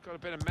has got a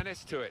bit of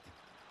menace to it.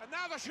 And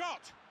now the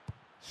shot!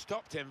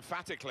 Stopped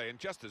emphatically and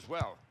just as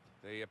well.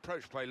 The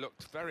approach play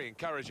looked very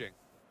encouraging.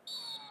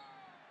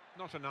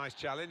 Not a nice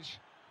challenge.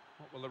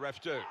 What will the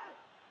ref do?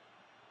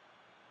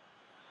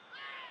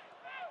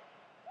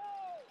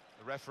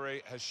 The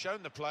referee has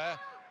shown the player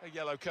a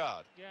yellow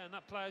card. Yeah, and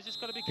that player's just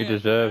got to be He careful.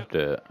 deserved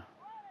it.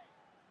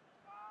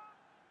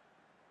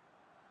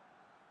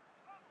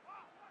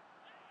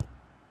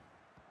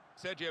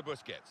 Sergio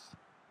Busquets.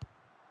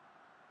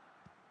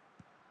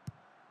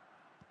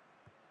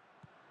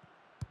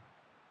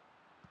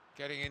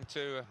 Getting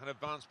into an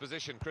advanced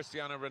position,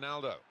 Cristiano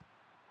Ronaldo.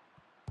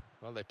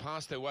 Well, they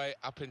passed their way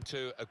up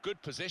into a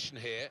good position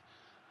here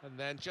and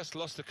then just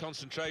lost the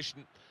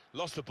concentration,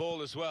 lost the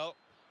ball as well.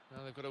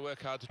 Now they've got to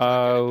work hard to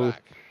try and get it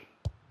back.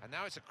 And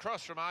now it's a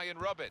cross from Arjen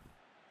Robben.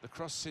 The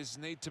crosses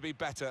need to be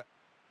better.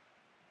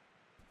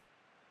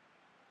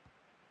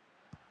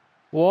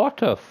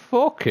 What a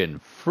fucking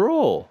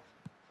throw!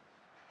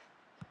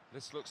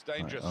 This looks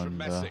dangerous Right, from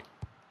Messi.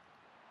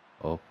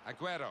 Up,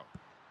 Aguero.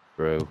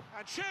 through,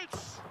 And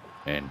shoots!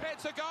 in.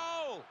 It's a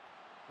goal!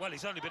 Well,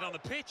 he's only been on the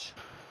pitch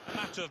a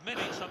matter of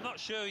minutes. I'm not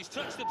sure he's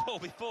touched the ball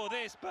before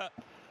this, but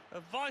a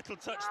vital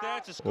touch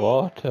there to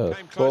score. What a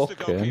Came close to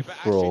fucking goalkeeper,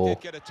 actually throw.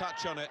 did get a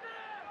touch on it.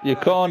 You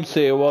can't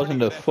say it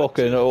wasn't a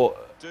fucking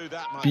Do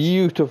that much.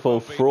 beautiful Well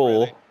beaten, throw.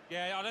 really.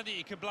 Yeah, I don't think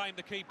you can blame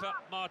the keeper,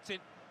 Martin.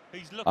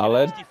 He's looking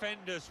Alan? at his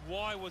defenders.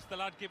 Why was the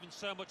lad given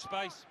so much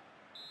space?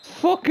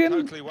 Fucking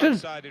Totally just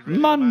one-sided, really,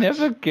 man the match,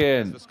 never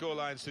again. as the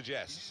scoreline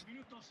suggests.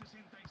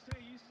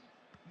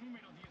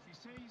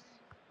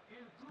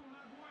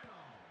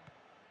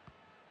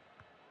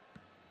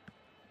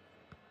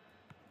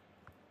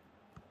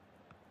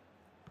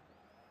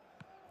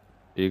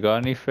 You got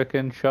any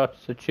freaking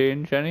shots to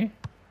change any?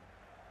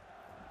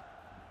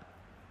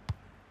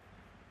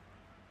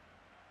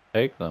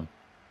 Take them.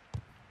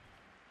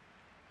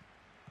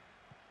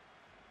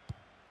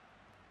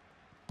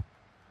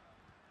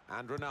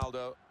 And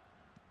Ronaldo.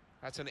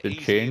 That's an To easy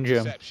change him.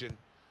 interception.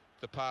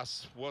 The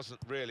pass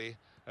wasn't really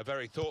a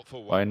very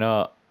thoughtful one. Why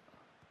not?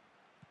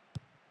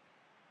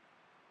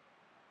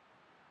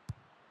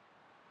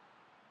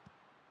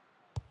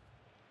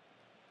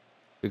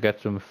 We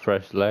get some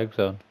fresh legs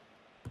on.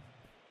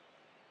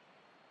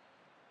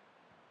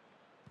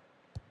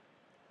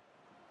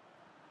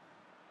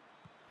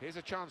 Here's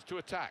a chance to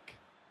attack.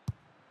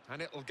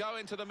 And it'll go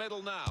into the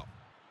middle now.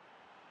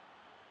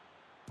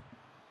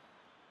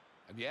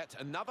 And yet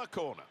another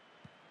corner.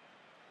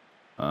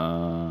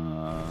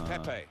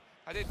 Pepe.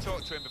 I did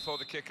talk to him before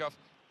the kickoff,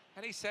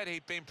 and he said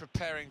he'd been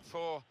preparing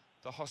for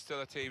the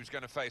hostility he was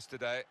going to face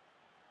today.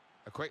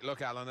 A quick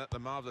look, Alan, at the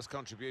marvellous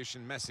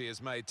contribution Messi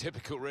has made.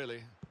 Typical,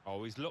 really.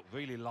 Oh, he's looked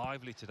really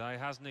lively today,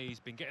 hasn't he? He's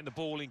been getting the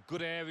ball in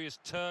good areas,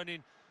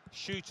 turning,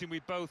 shooting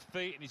with both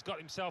feet, and he's got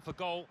himself a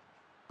goal.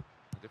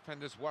 The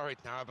defender's worried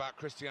now about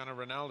Cristiano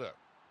Ronaldo.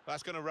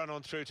 That's going to run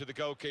on through to the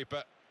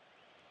goalkeeper.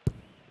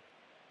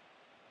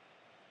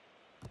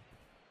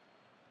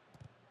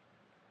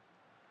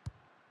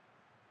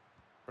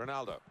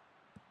 Ronaldo.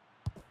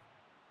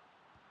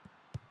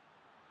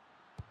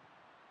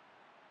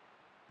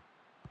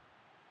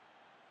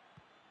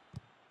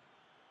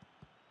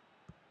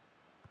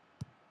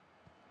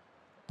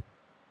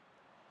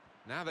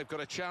 Now they've got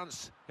a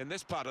chance in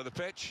this part of the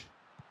pitch.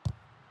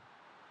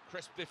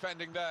 Crisp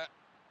defending there.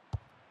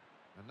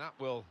 And that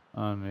will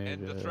I mean,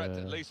 end the threat,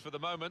 at least for the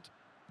moment.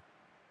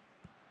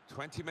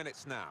 20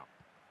 minutes now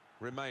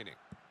remaining.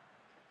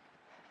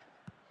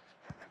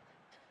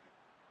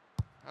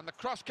 And the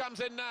cross comes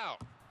in now.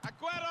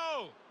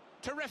 Aguero!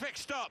 Terrific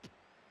stop.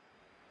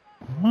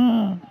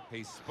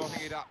 He's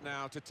spotting it up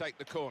now to take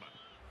the corner.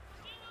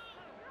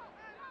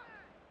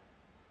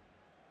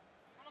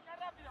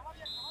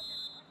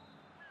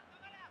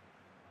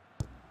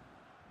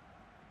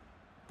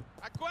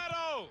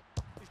 Aguero!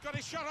 He's got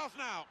his shot off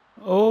now.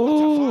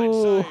 Oh! What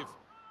a fine save.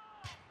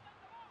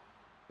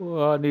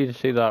 Oh, I need to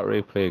see that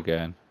replay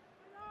again.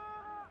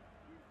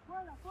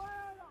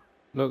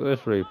 Look at this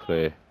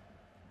replay.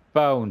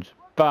 Bounce,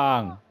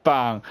 bang,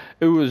 bang.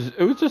 It was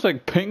just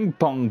like ping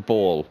pong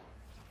ball.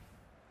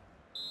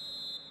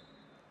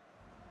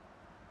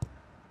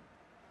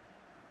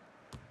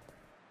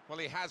 Well,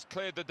 he has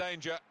cleared the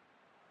danger.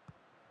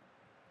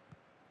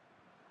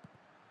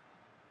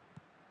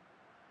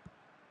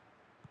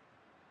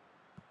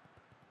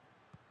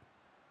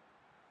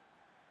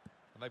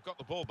 And they've got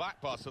the ball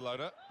back,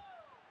 Barcelona.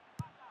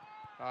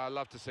 I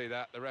love to see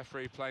that. The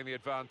referee playing the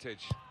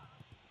advantage.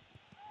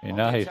 You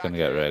know he's going to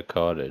get red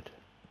carded.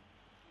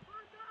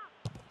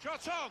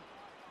 Shot on!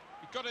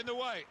 He got in the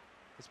way.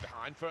 It's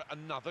behind for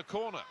another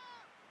corner.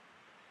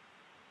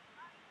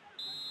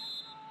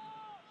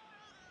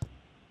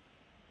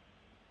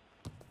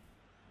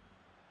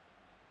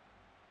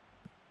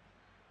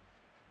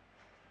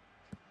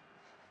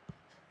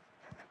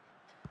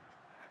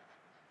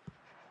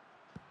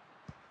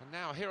 And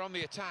now here on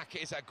the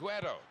attack is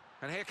Aguero.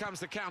 And here comes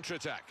the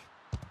counter-attack.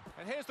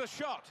 And here's the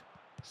shot.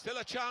 Still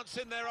a chance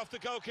in there off the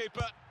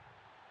goalkeeper.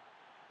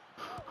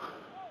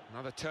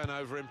 Another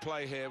turnover in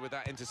play here with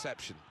that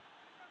interception.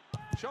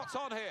 Shots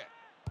on here.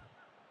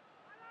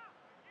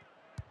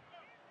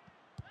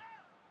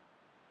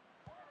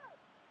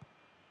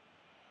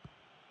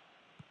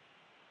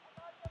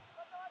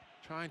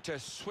 Trying to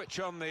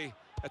switch on the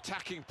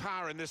attacking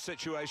power in this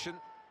situation.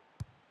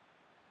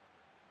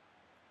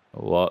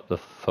 What the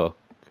fuck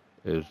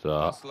is that?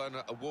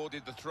 Barcelona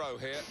awarded the throw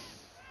here.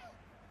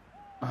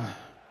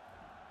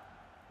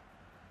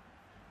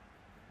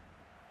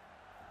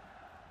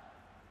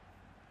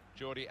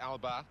 Jordi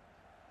Alba.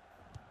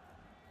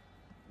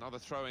 Another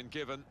throw-in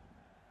given.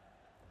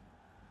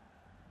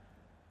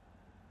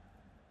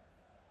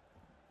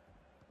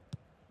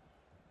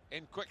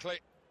 In quickly.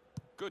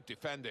 Good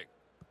defending.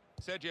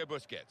 Sergio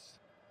Busquets.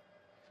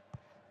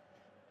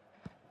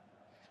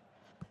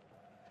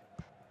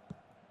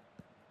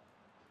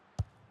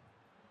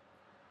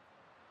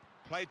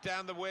 Played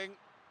down the wing,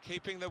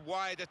 keeping the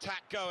wide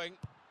attack going.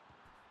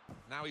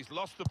 Now he's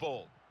lost the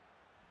ball.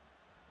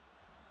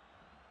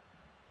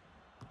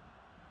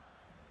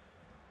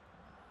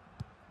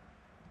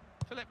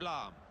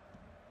 Firealarm.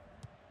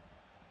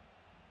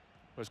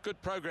 Was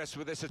good progress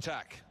with this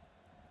attack.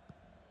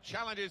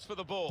 Challenges for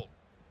the ball.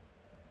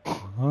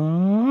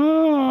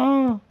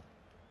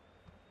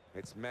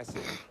 It's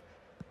Messi.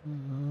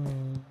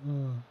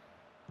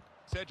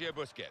 Sergio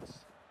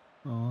Busquets.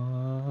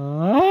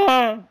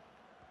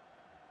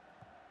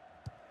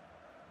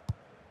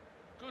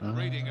 Good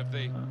reading of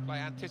the play,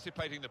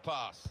 anticipating the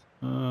pass.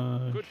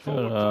 Good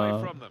forward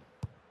play from them.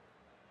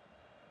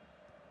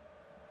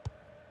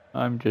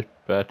 I'm just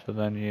better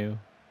than you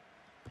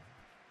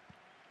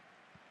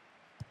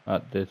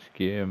at this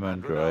game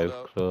and drive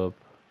club.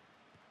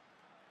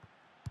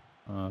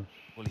 Well,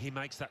 he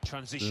makes that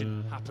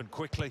transition happen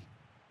quickly.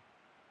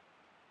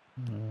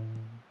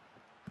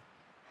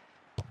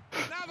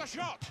 Now the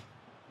shot!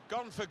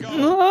 Gone for goal.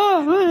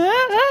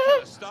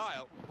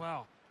 Style.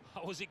 Wow,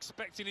 I was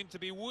expecting him to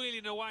be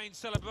wheeling away in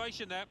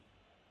celebration there.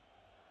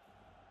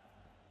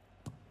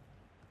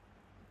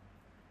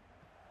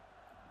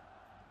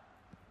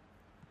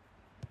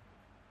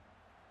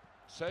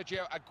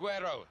 Sergio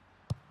Aguero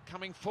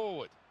coming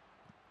forward.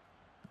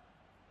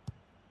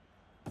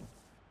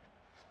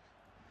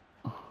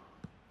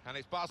 And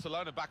it's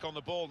Barcelona back on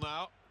the ball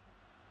now.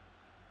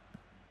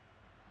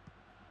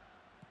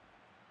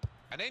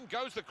 And in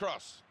goes the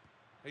cross.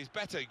 He's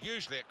better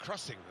usually at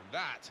crossing than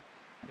that.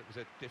 It was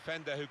a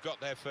defender who got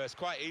there first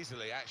quite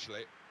easily,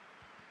 actually.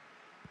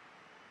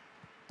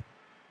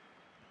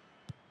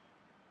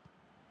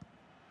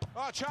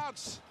 Oh,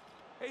 chance.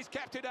 He's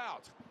kept it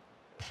out.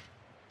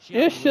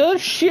 You're so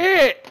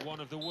shit! One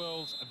of the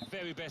world's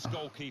very best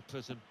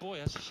goalkeepers, and boy,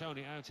 has he shown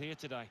it out here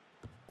today.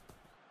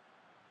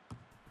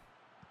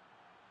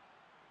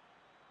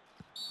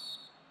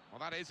 Well,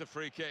 that is a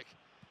free kick,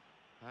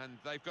 and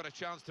they've got a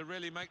chance to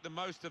really make the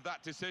most of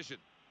that decision.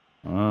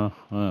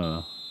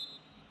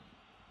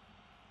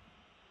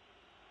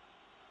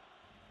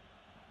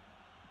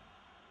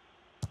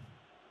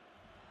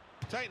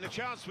 Taking the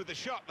chance with the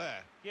shot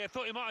there. Yeah,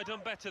 thought he might have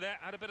done better there.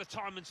 Had a bit of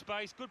time and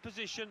space, good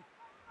position.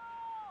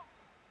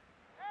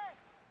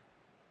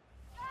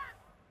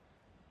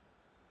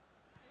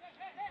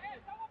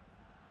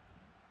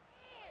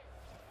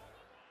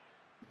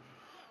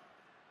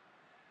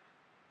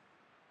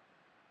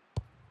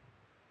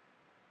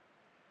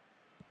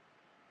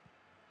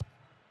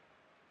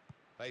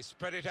 They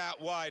spread it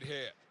out wide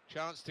here.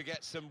 Chance to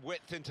get some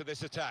width into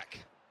this attack.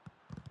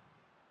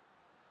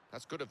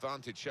 That's good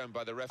advantage shown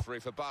by the referee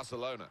for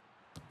Barcelona.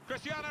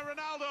 Cristiano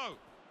Ronaldo!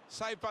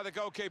 Saved by the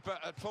goalkeeper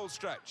at full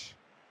stretch.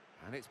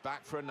 And it's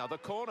back for another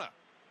corner.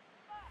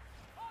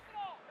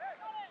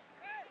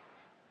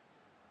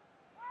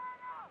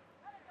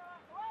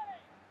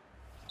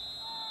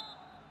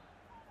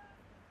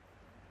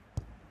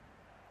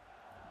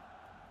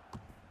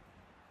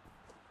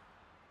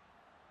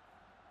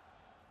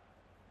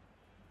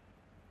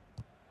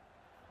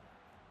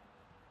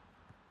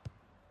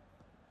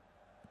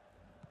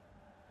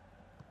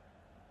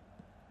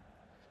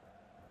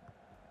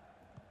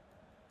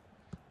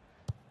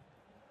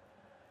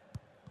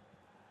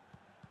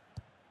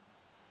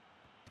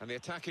 And the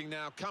attacking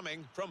now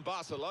coming from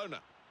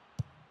Barcelona.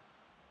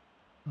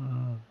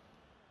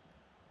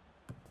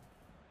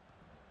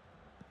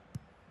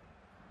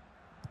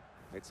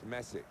 It's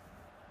Messi.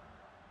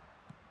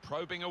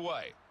 Probing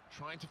away,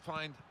 trying to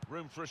find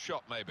room for a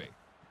shot maybe.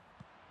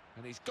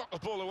 And he's got the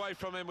ball away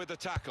from him with the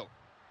tackle.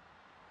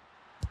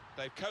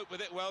 They've coped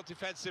with it well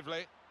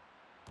defensively.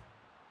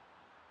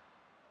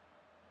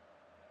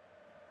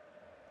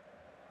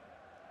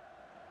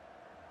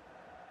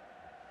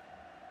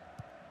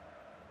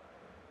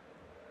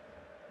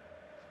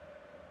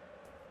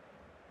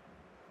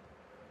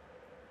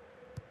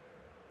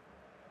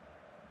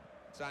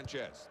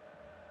 Sanchez.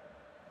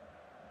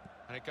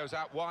 And it goes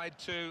out wide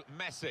to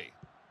Messi.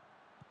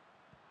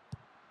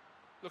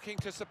 Looking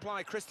to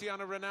supply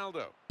Cristiano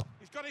Ronaldo.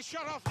 He's got his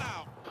shot off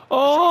now.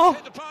 Oh! The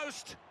shot's hit the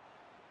post.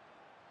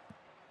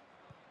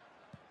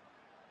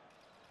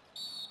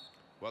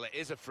 Well, it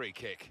is a free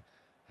kick.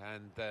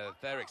 And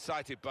they're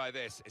excited by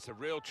this. It's a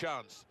real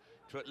chance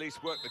to at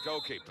least work the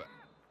goalkeeper.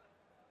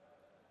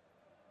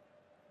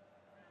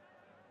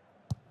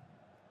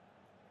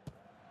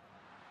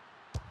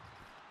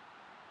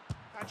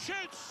 And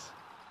shoots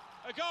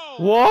a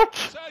goal. What?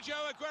 Sergio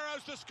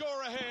Aguero's the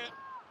scorer here,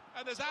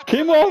 and there's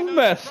Came absolutely off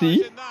no Messi.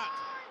 surprise in that.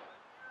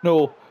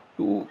 No.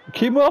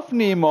 Came off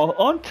Neymar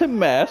onto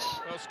Messi.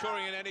 Well,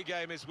 scoring in any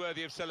game is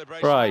worthy of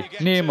celebration. Right,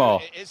 When you get Neymar,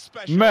 to it, it is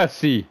special,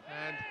 Messi,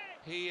 and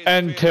he is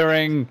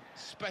entering feeling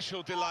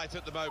special delight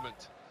at the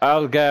moment.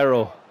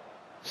 Aguero,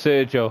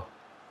 Sergio.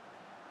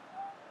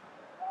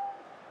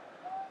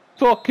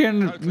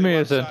 Fucking Totally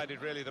amazing.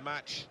 one-sided, really, the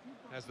match,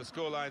 as the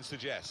scoreline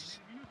suggests.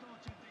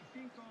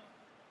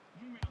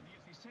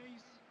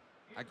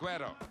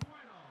 Aguero.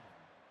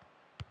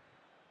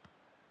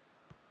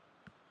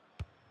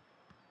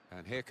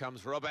 And here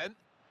comes Robben.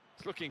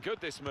 It's looking good,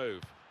 this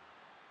move.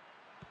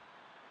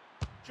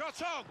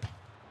 Shot on!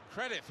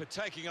 Credit for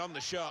taking on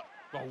the shot.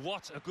 Well,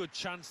 what a good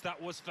chance that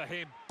was for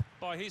him.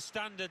 By his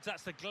standards,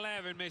 that's a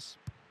glaring miss.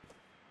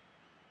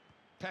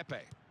 Pepe.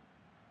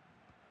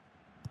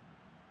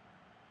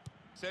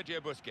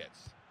 Sergio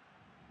Busquets.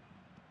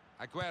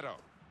 Aguero.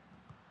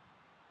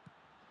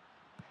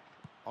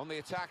 On the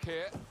attack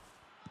here.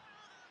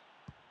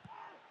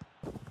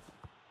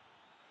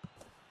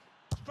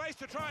 Space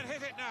to try and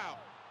hit it now.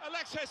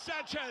 Alexis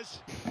Sanchez,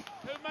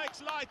 who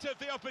makes light of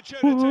the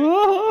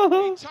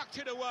opportunity. He tucked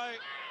it away.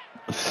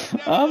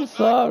 I'm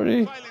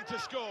sorry. Failing to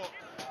score.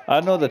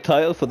 I know the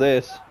title for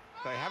this.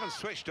 They haven't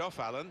switched off,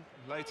 Alan.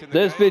 Late in the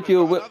This game,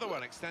 video they've got another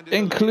one extended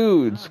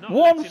includes No, not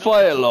one letting up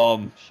fire at all.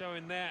 alarm,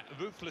 Showing their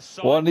ruthless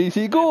side. one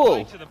easy Fair goal,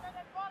 play to them.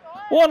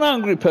 one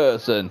angry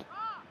person,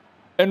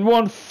 and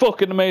one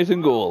fucking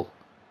amazing goal.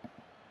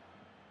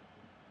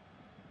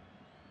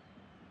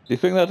 Do you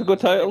think that's a good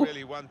title?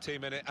 Really one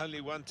team in it, only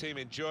one team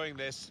enjoying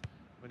this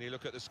when you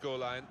look at the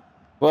scoreline.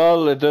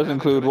 Well, it does Now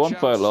include they've got a one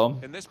fire chance alarm,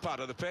 in this part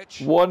of the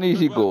pitch. one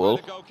easy Good work by goal.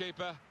 the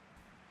goalkeeper.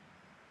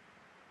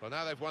 Well,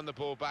 now they've won the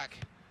ball back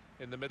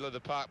in the middle of the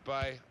park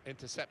by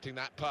intercepting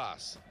that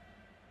pass.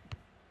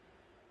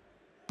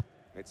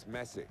 It's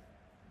Messi.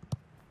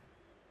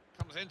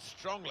 Comes in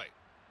strongly.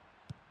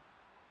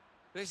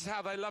 This is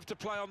how they love to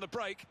play on the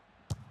break.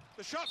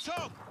 The shot's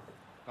on.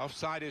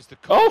 Offside is the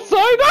call.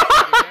 Offside!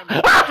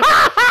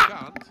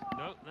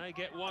 No, they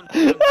get one.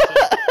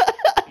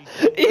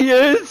 He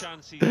is.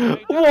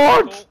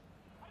 What?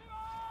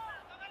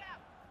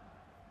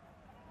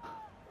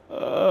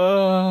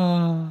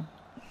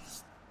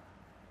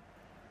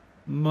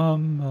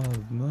 Mama,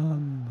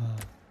 mama,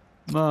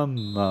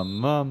 mama,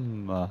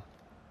 mama.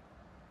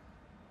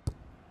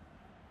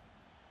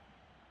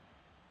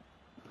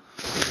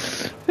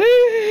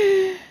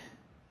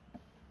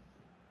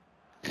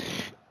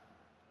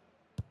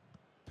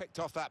 Picked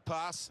off that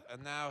pass,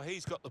 and now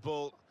he's got the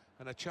ball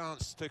and a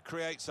chance to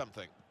create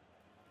something.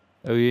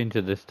 Are we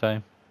into this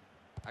time?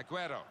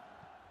 Aguero.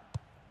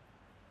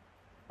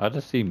 I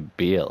just seen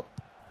Bale.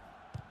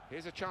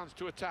 Here's a chance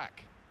to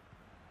attack.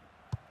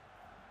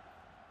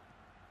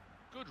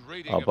 Good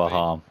reading of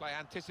Abraham. by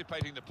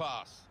anticipating the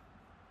pass.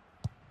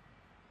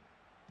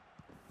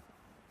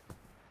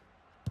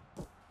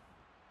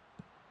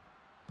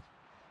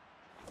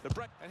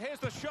 And here's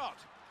the shot.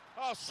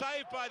 Oh,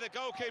 saved by the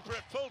goalkeeper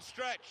at full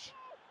stretch.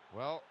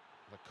 Well,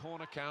 the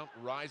corner count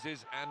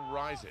rises and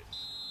rises.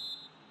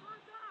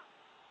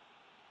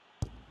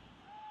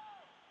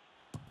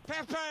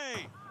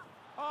 Pepe!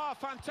 Oh,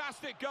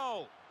 fantastic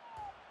goal.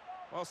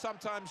 Well,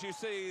 sometimes you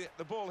see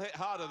the ball hit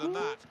harder than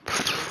that.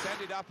 It's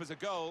ended up as a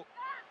goal.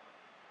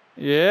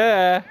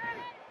 Yeah.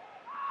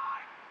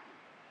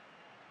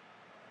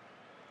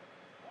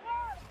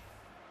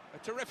 A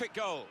terrific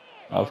goal.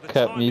 I've The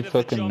kept me timing of the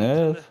fucking jump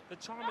and nerve. the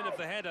timing of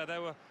the header, they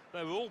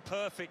were all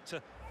perfect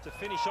to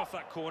finish off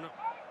that corner.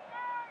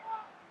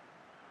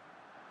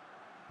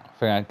 I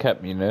think I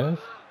kept me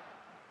nerve.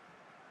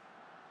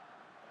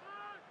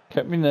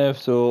 Kept me nerve,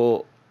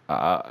 so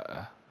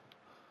it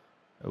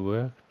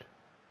worked.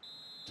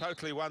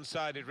 Totally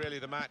one-sided, really,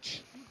 the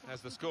match,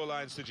 as the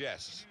scoreline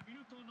suggests.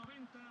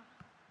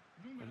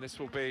 And this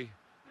will be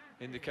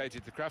indicated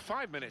to the crowd.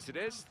 5 minutes it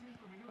is.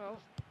 Well,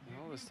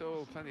 there's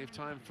still plenty of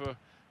time for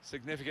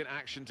significant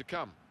action to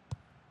come.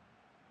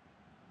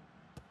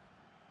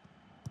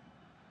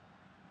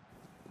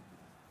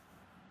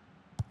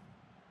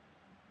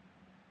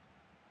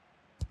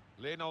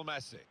 Lionel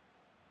Messi.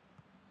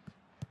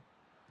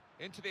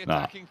 Into the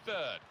attacking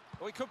third.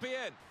 Oh, he could be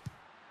in.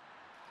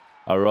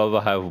 I'd rather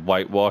have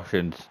whitewash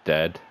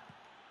instead.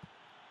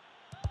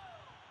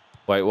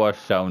 Whitewash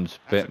sounds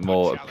a bit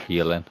more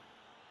appealing.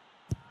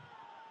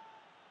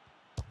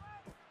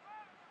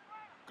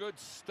 Good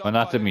stop. When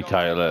that's in me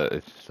title,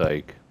 it's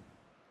like...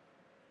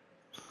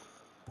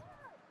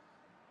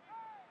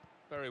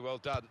 Very well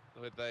done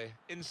with the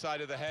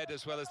inside of the head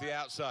as well as the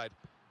outside.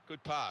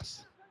 Good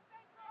pass.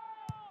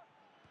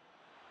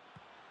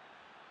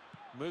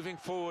 Moving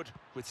forward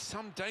with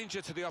some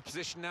danger to the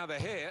opposition now they're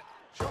here.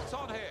 Shots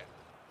on here.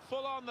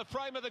 Full on the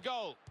frame of the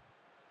goal.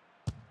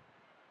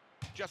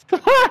 Just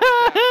couldn't get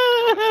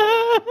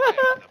it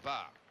down.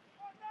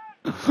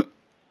 The bar.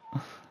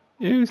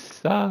 You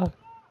suck.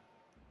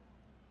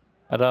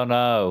 I don't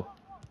know.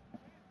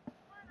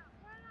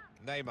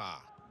 Neymar.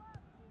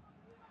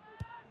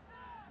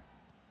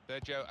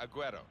 Sergio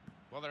Aguero.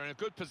 Well, they're in a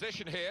good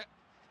position here.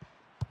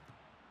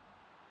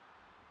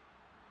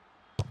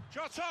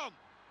 Shot on.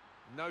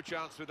 No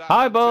chance with that.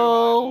 Hi, one. Too high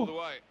all ball. the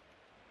way.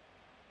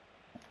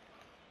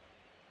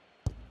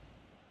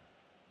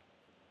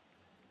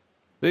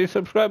 Please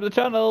subscribe to the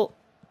channel.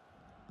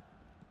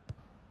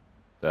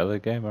 The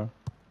gamer.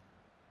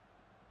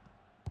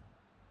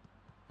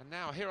 And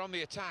now here on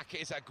the attack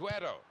is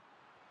Aguero.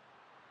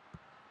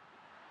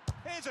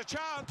 Here's a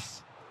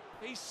chance.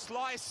 He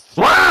sliced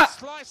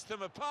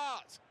them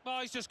apart.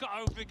 Oh, he's just got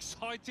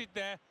overexcited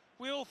there.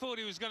 We all thought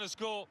he was going to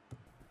score.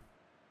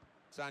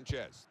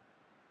 Sanchez.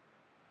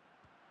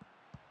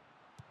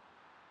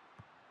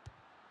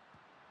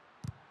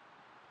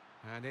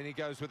 And in he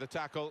goes with the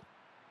tackle.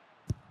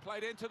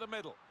 Played into the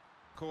middle.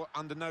 Caught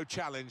under no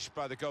challenge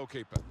by the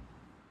goalkeeper.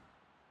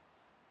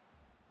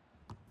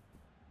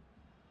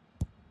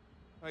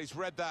 Well, he's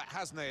read that,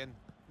 hasn't he, and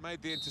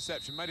made the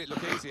interception. Made it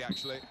look easy,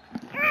 actually.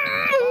 Barcelona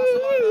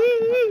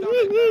have done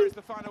it. There is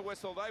the final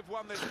whistle. They've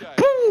won this game.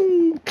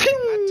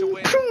 Had to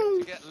win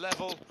to get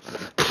level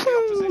with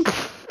the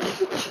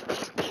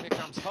opposition. Here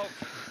comes Hulk,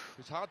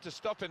 who's hard to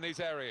stop in these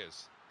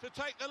areas. To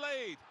take the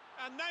lead.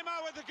 And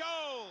Neymar with the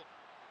goal.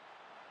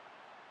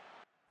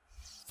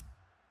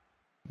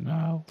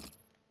 No.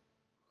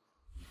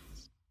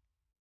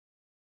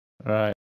 Right.